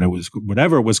Doomsday,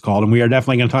 whatever it was called. And we are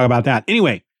definitely going to talk about that.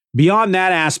 Anyway, beyond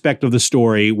that aspect of the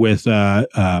story with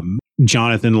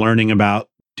Jonathan learning about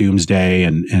Doomsday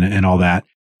and all that,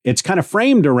 it's kind of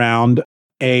framed around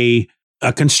a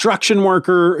construction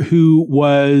worker who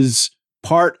was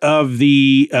part of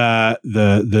the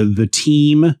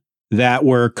team that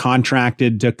were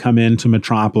contracted to come into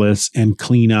Metropolis and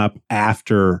clean up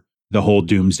after the whole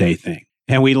Doomsday thing.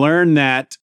 And we learn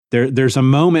that there's a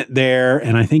moment there,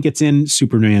 and I think it's in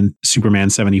Superman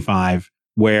 75,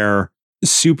 where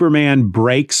Superman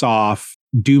breaks off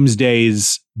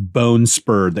Doomsday's bone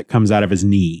spur that comes out of his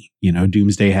knee.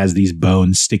 Doomsday has these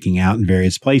bones sticking out in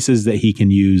various places that he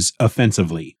can use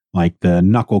offensively, like the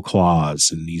knuckle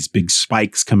claws and these big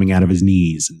spikes coming out of his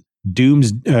knees. And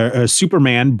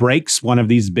Superman breaks one of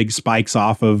these big spikes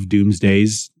off of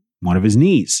Doomsday's one of his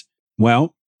knees.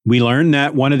 Well, we learn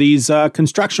that one of these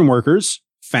construction workers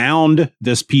found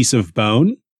this piece of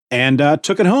bone and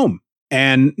took it home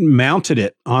and mounted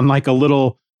it on like a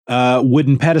little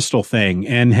wooden pedestal thing,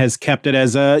 and has kept it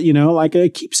as like a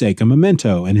keepsake, a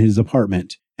memento in his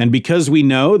apartment. And because we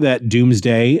know that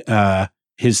Doomsday,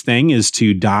 his thing is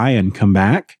to die and come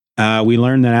back, we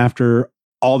learn that after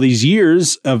all these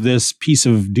years of this piece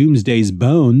of Doomsday's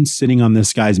bone sitting on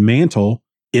this guy's mantle,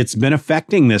 it's been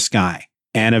affecting this guy.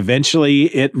 And eventually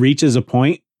it reaches a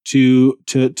point to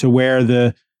where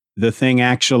the thing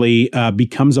actually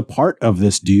becomes a part of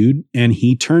this dude, and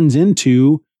he turns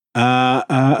into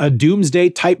a Doomsday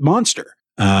type monster,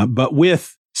 but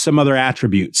with some other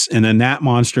attributes. And then that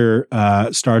monster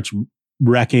starts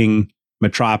wrecking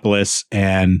Metropolis.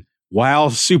 And while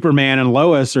Superman and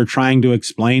Lois are trying to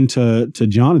explain to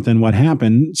Jonathan what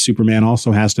happened, Superman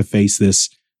also has to face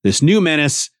this new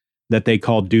menace that they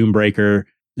call Doombreaker,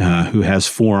 who has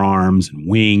 4 arms and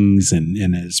wings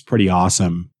and is pretty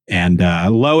awesome. And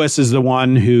Lois is the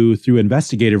one who, through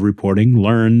investigative reporting,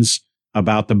 learns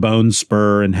about the bone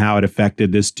spur and how it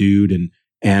affected this dude,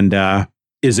 and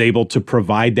is able to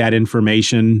provide that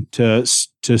information to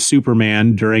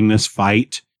Superman during this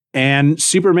fight. And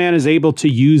Superman is able to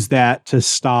use that to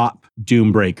stop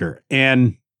Doombreaker.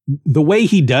 And the way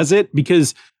he does it,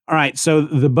 because, all right, so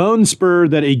the bone spur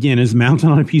that, again, is mounted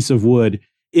on a piece of wood,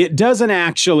 it doesn't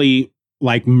actually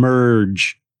like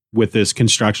merge with this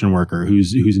construction worker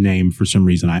whose name, for some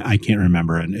reason, I can't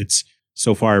remember. And it's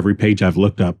so far every page I've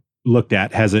looked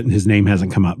at his name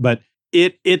hasn't come up, but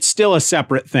it's still a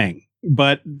separate thing.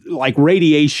 But like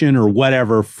radiation or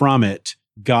whatever from it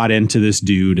got into this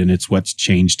dude, and it's what's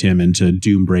changed him into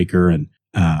Doombreaker.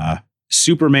 And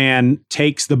Superman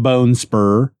takes the bone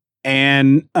spur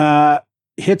and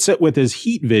hits it with his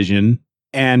heat vision.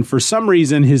 And for some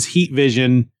reason, his heat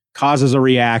vision causes a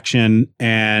reaction,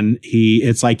 and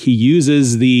it's like he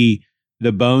uses the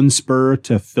bone spur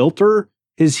to filter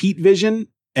his heat vision.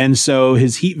 And so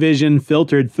his heat vision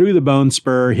filtered through the bone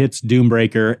spur, hits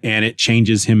Doombreaker, and it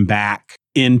changes him back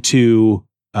into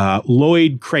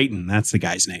Lloyd Creighton. That's the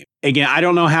guy's name. Again, I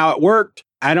don't know how it worked.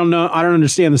 I don't know. I don't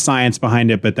understand the science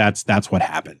behind it, but that's what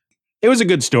happened. It was a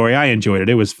good story. I enjoyed it.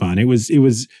 It was fun.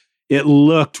 It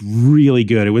looked really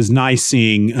good. It was nice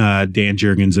seeing Dan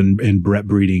Jurgens and Brett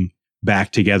Breeding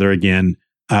back together again.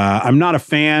 I'm not a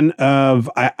fan of,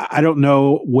 I don't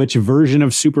know which version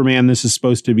of Superman this is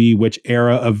supposed to be, which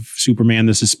era of Superman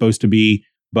this is supposed to be,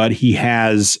 but he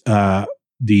has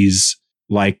these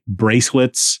like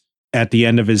bracelets at the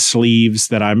end of his sleeves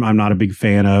that I'm not a big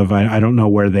fan of. I don't know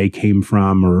where they came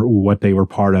from or what they were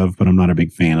part of, but I'm not a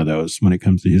big fan of those when it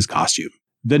comes to his costume.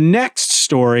 The next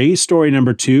story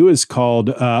number 2, is called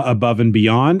Above and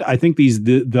Beyond. I think these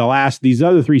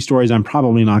other 3 stories I'm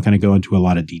probably not going to go into a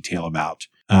lot of detail about.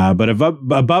 But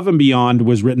Above and Beyond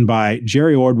was written by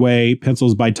Jerry Ordway,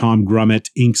 pencils by Tom Grummett,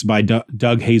 inks by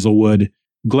Doug Hazelwood.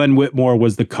 Glenn Whitmore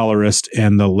was the colorist,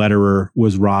 and the letterer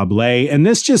was Rob Leigh. And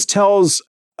this just tells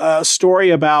a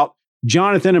story about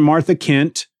Jonathan and Martha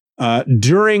Kent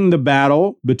during the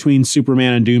battle between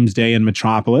Superman and Doomsday in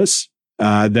Metropolis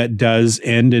that does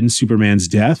end in Superman's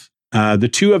death. The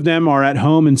 2 of them are at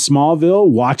home in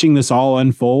Smallville watching this all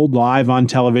unfold live on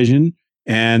television.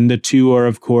 And the 2 are,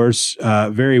 of course,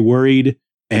 very worried.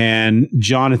 And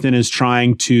Jonathan is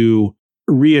trying to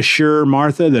reassure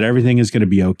Martha that everything is going to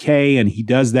be okay. And he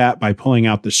does that by pulling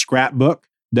out the scrapbook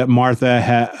that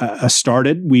Martha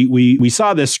started. We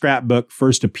saw this scrapbook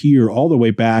first appear all the way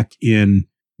back in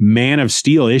Man of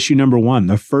Steel, issue number 1,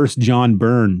 the first John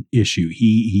Byrne issue.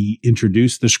 He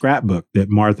introduced the scrapbook that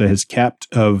Martha has kept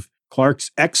of Clark's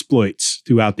exploits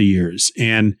throughout the years.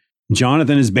 And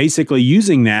Jonathan is basically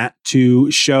using that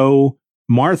to show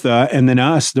Martha and then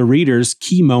us, the readers,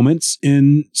 key moments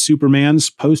in Superman's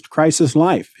post-crisis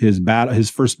life. His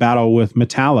first battle with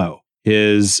Metallo,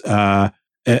 his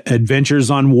adventures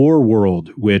on War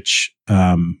World, which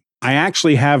I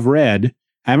actually have read.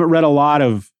 I haven't read a lot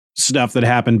of stuff that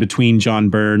happened between John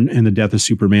Byrne and the death of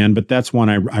Superman, but that's one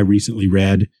I recently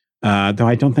read. Though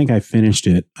I don't think I finished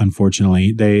it,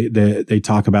 unfortunately. They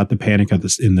talk about the Panic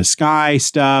in the Sky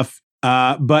stuff.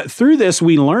 But through this,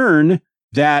 we learn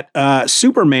that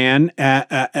Superman,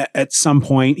 at some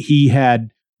point, he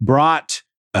had brought,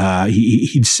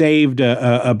 he'd saved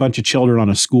a bunch of children on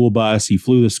a school bus. He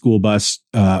flew the school bus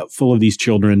full of these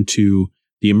children to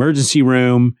the emergency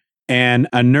room, and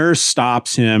a nurse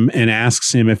stops him and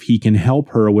asks him if he can help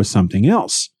her with something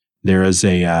else. There is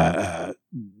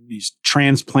these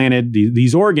transplanted,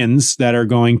 these organs that are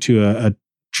going to a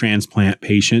transplant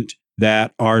patient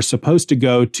that are supposed to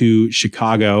go to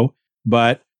Chicago,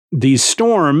 but these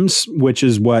storms, which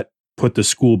is what put the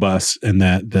school bus and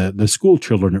the school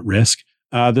children at risk,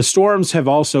 the storms have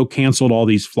also canceled all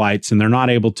these flights, and they're not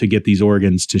able to get these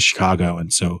organs to Chicago.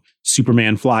 And so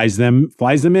Superman flies them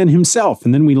in himself.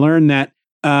 And then we learn that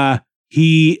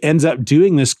he ends up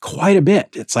doing this quite a bit.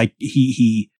 It's like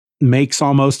he makes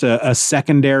almost a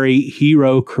secondary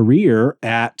hero career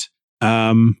at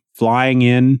flying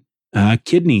in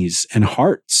kidneys and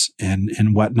hearts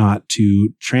and whatnot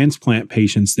to transplant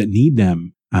patients that need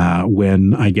them.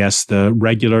 When I guess the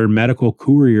regular medical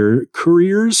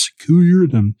couriers,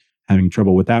 I'm having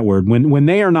trouble with that word. When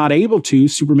they are not able to,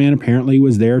 Superman apparently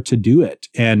was there to do it.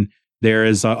 And there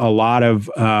is a lot of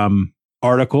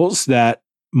articles that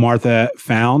Martha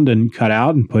found and cut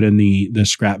out and put in the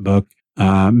scrapbook,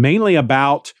 mainly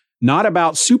not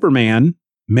about Superman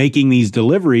making these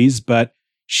deliveries, but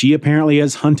she apparently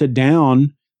has hunted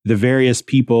down the various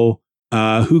people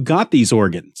who got these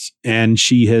organs, and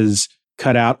she has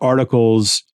cut out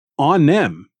articles on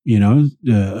them,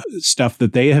 stuff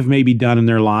that they have maybe done in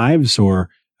their lives, or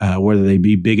whether they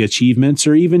be big achievements,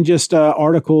 or even just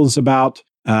articles about,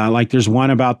 like there's one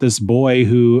about this boy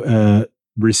who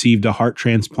received a heart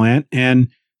transplant and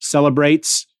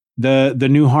celebrates the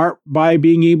new heart by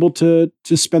being able to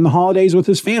spend the holidays with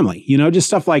his family, just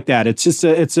stuff like that. It's just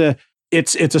it's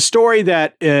a story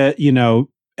that,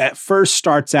 at first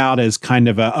starts out as kind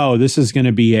of this is going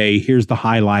to be here's the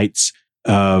highlights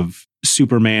of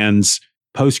Superman's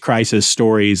post-crisis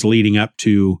stories leading up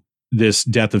to this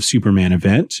Death of Superman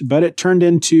event. But it turned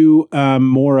into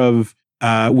more of,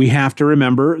 we have to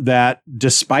remember that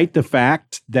despite the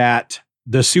fact that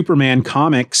the Superman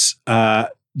comics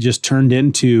just turned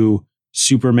into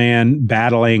Superman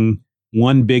battling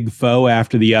one big foe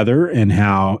after the other, and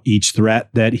how each threat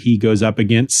that he goes up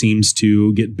against seems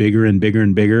to get bigger and bigger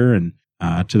and bigger, and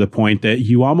to the point that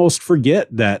you almost forget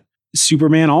that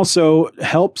Superman also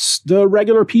helps the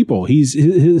regular people.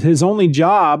 His only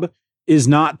job is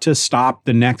not to stop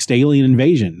the next alien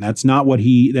invasion. That's not what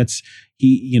he's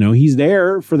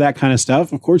there for that kind of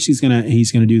stuff. Of course, he's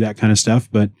gonna do that kind of stuff,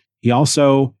 but he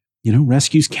also,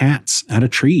 rescues cats out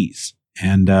of trees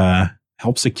and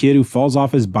helps a kid who falls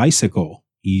off his bicycle.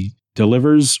 He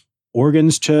delivers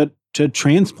organs to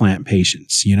transplant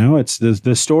patients. It's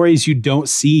the stories you don't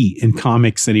see in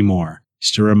comics anymore.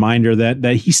 Just a reminder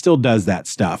that he still does that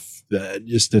stuff.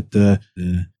 Just that the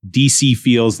DC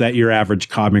feels that your average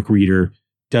comic reader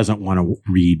doesn't want to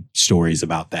read stories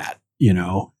about that,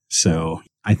 So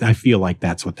I feel like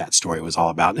that's what that story was all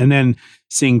about. And then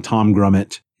seeing Tom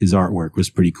Grummett, his artwork was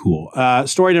pretty cool.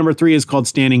 Story number 3 is called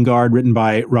Standing Guard, written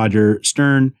by Roger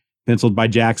Stern, penciled by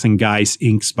Jackson Geiss,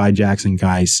 inks by Jackson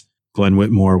Geiss. Glenn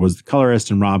Whitmore was the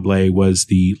colorist, and Rob Leigh was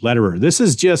the letterer. This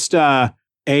is just a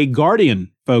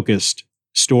Guardian-focused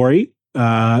story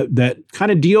that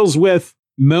kind of deals with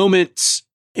moments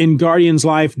in Guardian's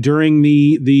life during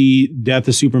the Death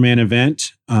of Superman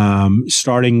event,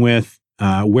 starting with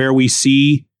where we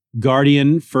see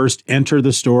Guardian first enter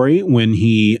the story when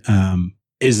he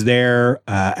is there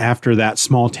after that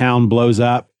small town blows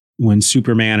up, when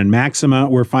Superman and Maxima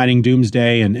were fighting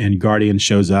Doomsday, and Guardian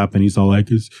shows up, and he's all like,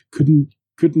 couldn't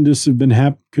this have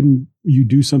been couldn't you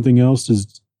do something else?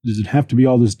 Does it have to be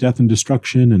all this death and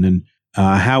destruction? And then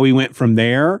how he went from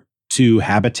there to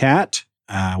Habitat,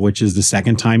 which is the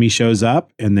second time he shows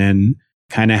up, and then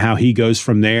kind of how he goes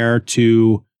from there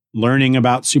to learning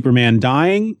about Superman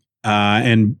dying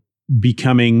and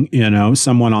becoming,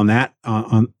 someone on that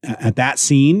at that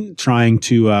scene, trying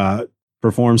to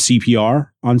perform CPR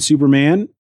on Superman,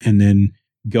 and then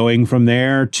going from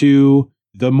there to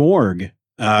the morgue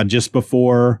just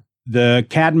before the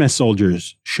Cadmus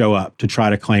soldiers show up to try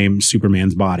to claim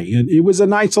Superman's body. And it was a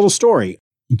nice little story.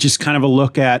 Just kind of a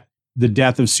look at the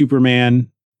death of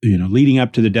Superman, leading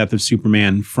up to the death of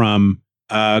Superman from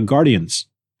Guardian's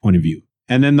point of view.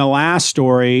 And then the last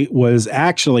story was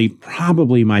actually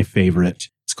probably my favorite.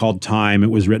 It's called Time. It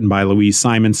was written by Louise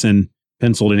Simonson,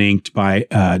 penciled and inked by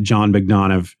John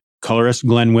Bogdanov, colorist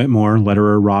Glenn Whitmore,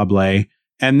 letterer Rob Leigh.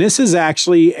 And this is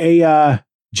actually a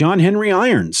John Henry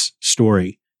Irons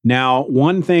story. Now,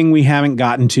 one thing we haven't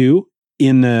gotten to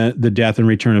in the Death and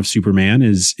Return of Superman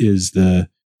is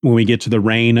when we get to the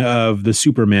Reign of the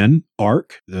Supermen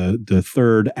arc, the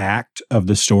third act of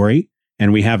the story,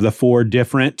 and we have the 4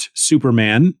 different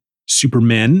Supermen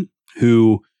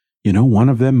who, one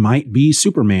of them might be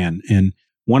Superman, and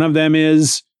one of them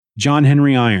is John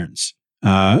Henry Irons,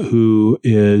 who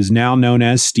is now known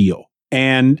as Steel.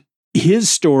 And his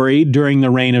story during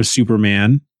the reign of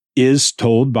Superman is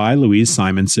told by Louise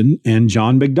Simonson and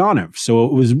John Bogdanov. So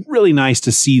it was really nice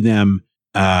to see them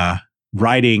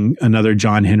writing another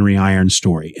John Henry Irons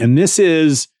story. And this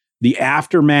is the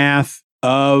aftermath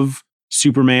of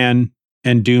Superman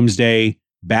and Doomsday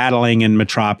battling in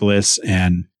Metropolis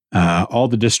and all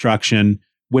the destruction.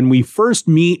 When we first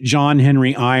meet John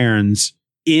Henry Irons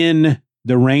in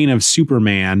the reign of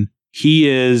Superman, he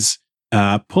is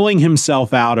pulling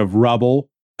himself out of rubble.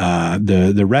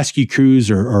 The rescue crews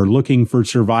are looking for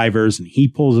survivors, and he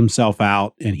pulls himself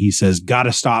out and he says,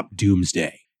 "Gotta stop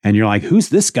Doomsday." And you're like, who's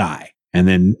this guy? And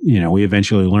then, we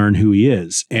eventually learn who he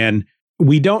is. And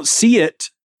we don't see it.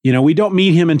 We don't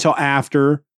meet him until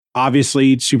after,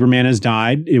 obviously, Superman has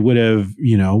died. It would have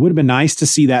been nice to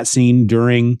see that scene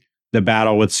during the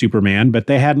battle with Superman, but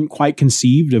they hadn't quite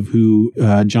conceived of who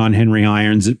John Henry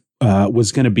Irons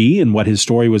was going to be and what his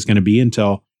story was going to be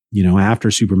until, after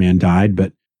Superman died.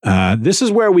 But this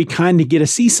is where we kind of get to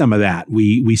see some of that.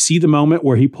 We see the moment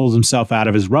where he pulls himself out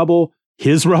of his rubble,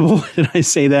 did I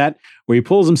say that? Where he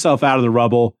pulls himself out of the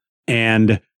rubble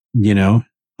and,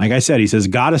 like I said, he says,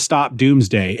 "Gotta stop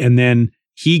Doomsday." And then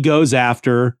he goes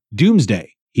after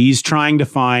Doomsday. He's trying to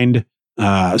find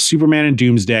Superman and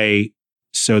Doomsday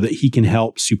so that he can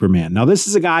help Superman. Now, this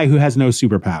is a guy who has no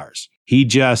superpowers.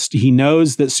 He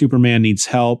knows that Superman needs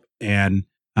help. And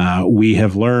we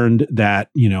have learned that,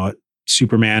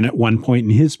 Superman at one point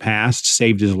in his past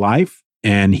saved his life.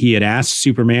 And he had asked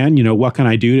Superman, what can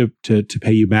I do to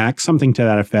pay you back? Something to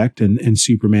that effect. And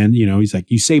Superman, he's like,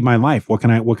 "You saved my life. What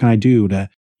can I do to,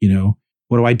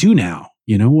 what do I do now?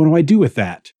 What do I do with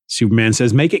that?" Superman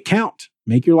says, "Make it count.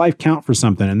 Make your life count for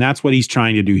something." And that's what he's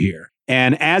trying to do here.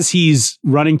 And as he's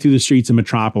running through the streets of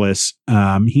Metropolis,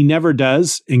 he never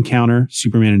does encounter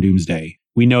Superman and Doomsday.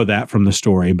 We know that from the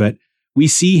story, but we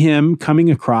see him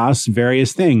coming across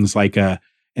various things like an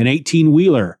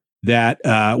 18-wheeler that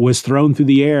was thrown through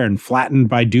the air and flattened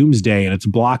by Doomsday, and it's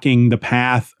blocking the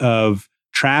path of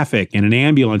traffic, and an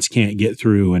ambulance can't get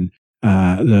through. And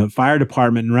the fire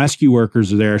department and rescue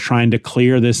workers are there trying to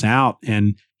clear this out.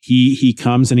 And he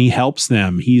comes and he helps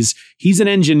them. He's an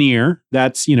engineer.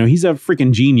 That's, he's a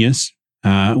freaking genius,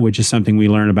 which is something we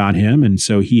learn about him. And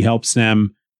so he helps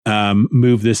them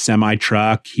move this semi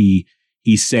truck. He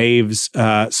saves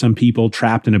some people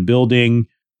trapped in a building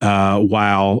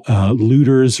while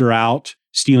looters are out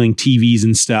stealing TVs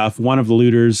and stuff. One of the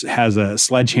looters has a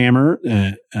sledgehammer,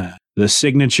 the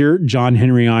signature John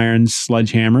Henry Irons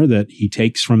sledgehammer that he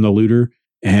takes from the looter.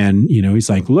 And, he's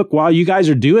like, "Look, while you guys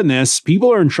are doing this,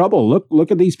 people are in trouble.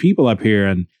 Look at these people up here."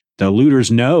 And the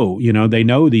looters know, they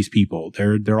know these people.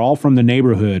 They're all from the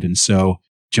neighborhood. And so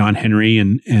John Henry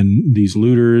and these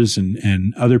looters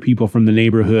and other people from the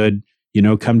neighborhood,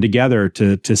 come together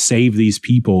to save these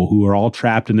people who are all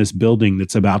trapped in this building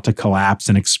that's about to collapse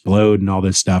and explode and all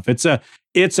this stuff. It's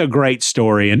it's a great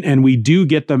story. And we do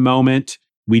get the moment.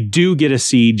 We do get to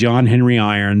see John Henry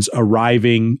Irons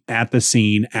arriving at the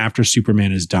scene after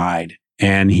Superman has died.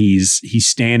 And he's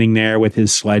standing there with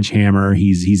his sledgehammer.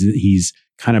 He's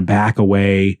kind of back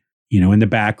away, in the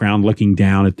background looking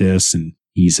down at this. And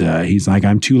he's like,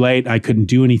 I'm too late. I couldn't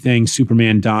do anything.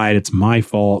 Superman died. It's my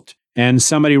fault. And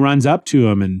somebody runs up to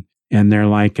him and they're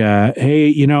like,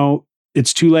 hey,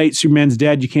 it's too late. Superman's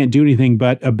dead. You can't do anything,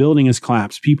 but a building has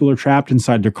collapsed. People are trapped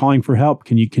inside. They're calling for help.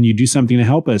 Can you do something to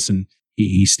help us? And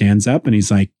he stands up and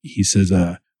he says,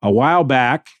 a while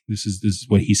back, this is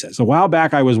what he says. A while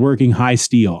back, I was working high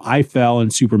steel. I fell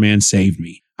and Superman saved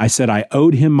me. I said I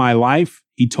owed him my life.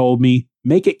 He told me,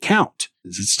 make it count.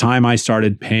 It's time I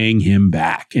started paying him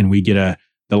back. And we get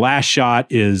the last shot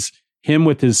is him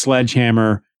with his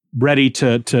sledgehammer ready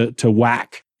to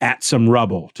whack at some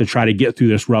rubble to try to get through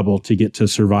this rubble to get to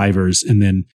survivors. And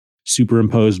then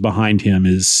superimposed behind him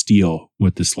is Steel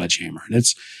with the sledgehammer. And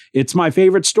it's my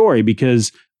favorite story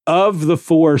because of the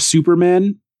 4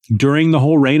 Supermen during the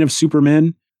whole reign of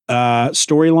Superman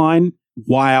storyline,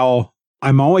 while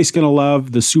I'm always going to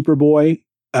love the Superboy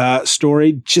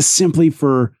story, just simply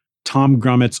for Tom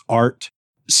Grummett's art,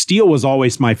 Steel was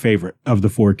always my favorite of the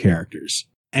 4 characters.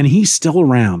 And he's still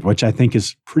around, which I think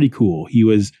is pretty cool. He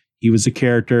was a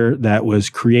character that was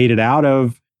created out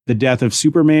of the death of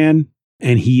Superman,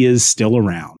 and he is still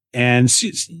around. And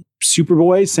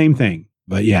Superboy, same thing.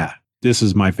 But yeah, this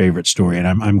is my favorite story, and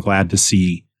I'm glad to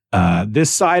see this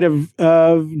side of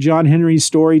John Henry's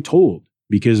story told,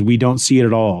 because we don't see it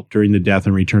at all during the death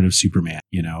and return of Superman,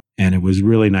 and it was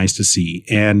really nice to see.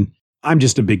 And I'm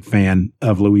just a big fan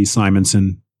of Louise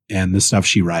Simonson and the stuff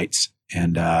she writes.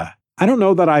 And I don't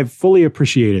know that I've fully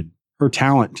appreciated her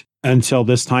talent until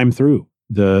this time through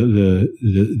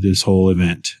this whole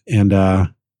event.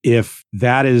 And if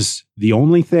that is the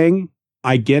only thing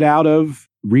I get out of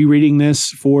rereading this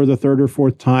for the 3rd or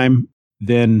 4th time,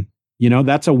 then,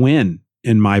 that's a win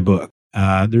in my book.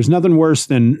 There's nothing worse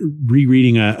than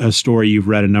rereading a story you've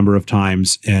read a number of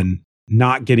times and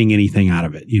not getting anything out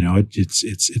of it.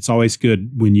 It's always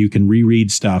good when you can reread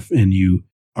stuff and you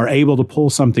are able to pull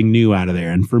something new out of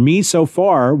there. And for me, so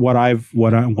far, what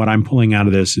I'm pulling out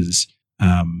of this is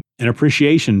an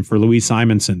appreciation for Louise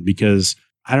Simonson, because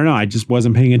I don't know, I just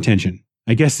wasn't paying attention.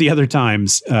 I guess the other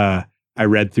times I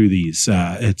read through these,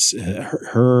 it's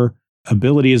her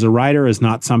ability as a writer is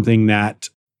not something that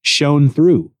shone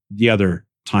through the other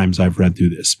times I've read through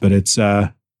this, but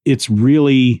it's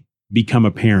really become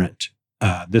apparent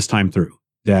this time through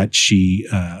that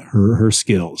her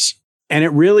skills, and it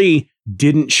really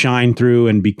didn't shine through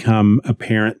and become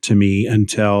apparent to me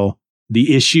until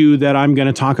the issue that I'm going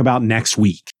to talk about next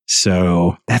week.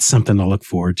 So that's something to look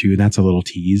forward to. That's a little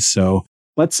tease. So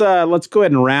let's go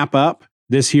ahead and wrap up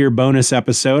this here bonus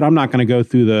episode. I'm not going to go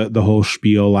through the whole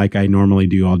spiel like I normally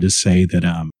do. I'll just say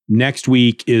that next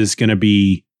week is going to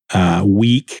be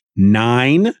week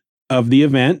 9 of the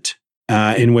event,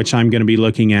 in which I'm going to be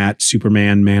looking at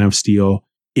Superman, Man of Steel,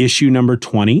 issue number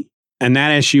 20. And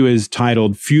that issue is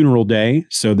titled Funeral Day.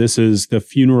 So this is the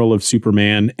funeral of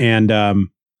Superman. And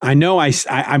I know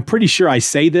I'm pretty sure I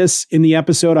say this in the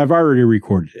episode. I've already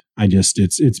recorded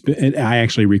it. I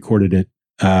actually recorded it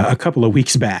a couple of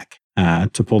weeks back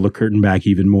to pull the curtain back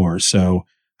even more. So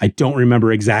I don't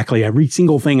remember exactly every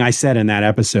single thing I said in that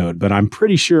episode, but I'm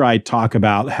pretty sure I talk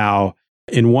about how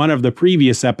in one of the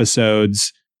previous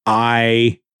episodes,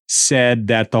 I said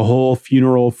that the whole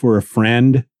funeral for a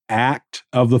friend act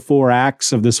of the 4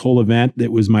 acts of this whole event,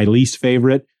 that was my least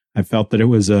favorite. I felt that it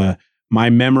was my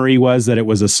memory was that it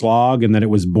was a slog and that it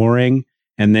was boring.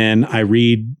 And then I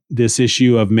read this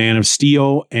issue of Man of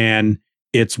Steel, and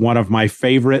it's one of my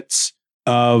favorites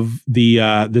of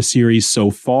the series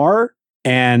so far.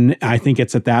 And I think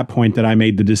it's at that point that I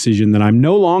made the decision that I'm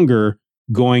no longer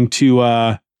going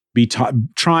to be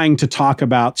trying to talk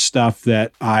about stuff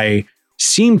that I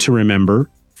seem to remember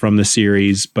from the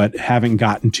series, but haven't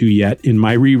gotten to yet in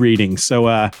my rereading.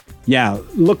 So yeah,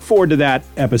 look forward to that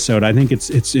episode. I think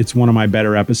it's one of my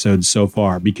better episodes so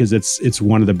far, because it's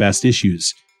one of the best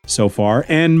issues so far.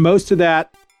 And most of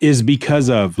that is because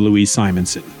of Louise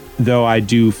Simonson, though I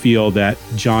do feel that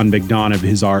John Bogdanove,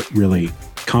 his art really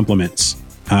complements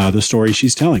the story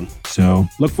she's telling. So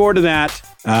look forward to that.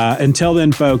 Until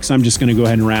then, folks, I'm just going to go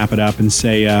ahead and wrap it up and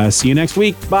say, see you next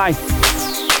week. Bye.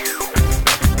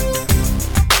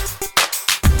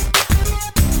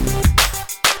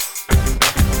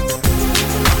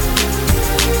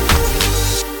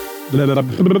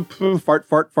 Fart,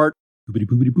 fart, fart. Poopity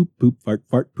poopity poop, poop, fart,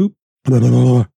 fart, poop.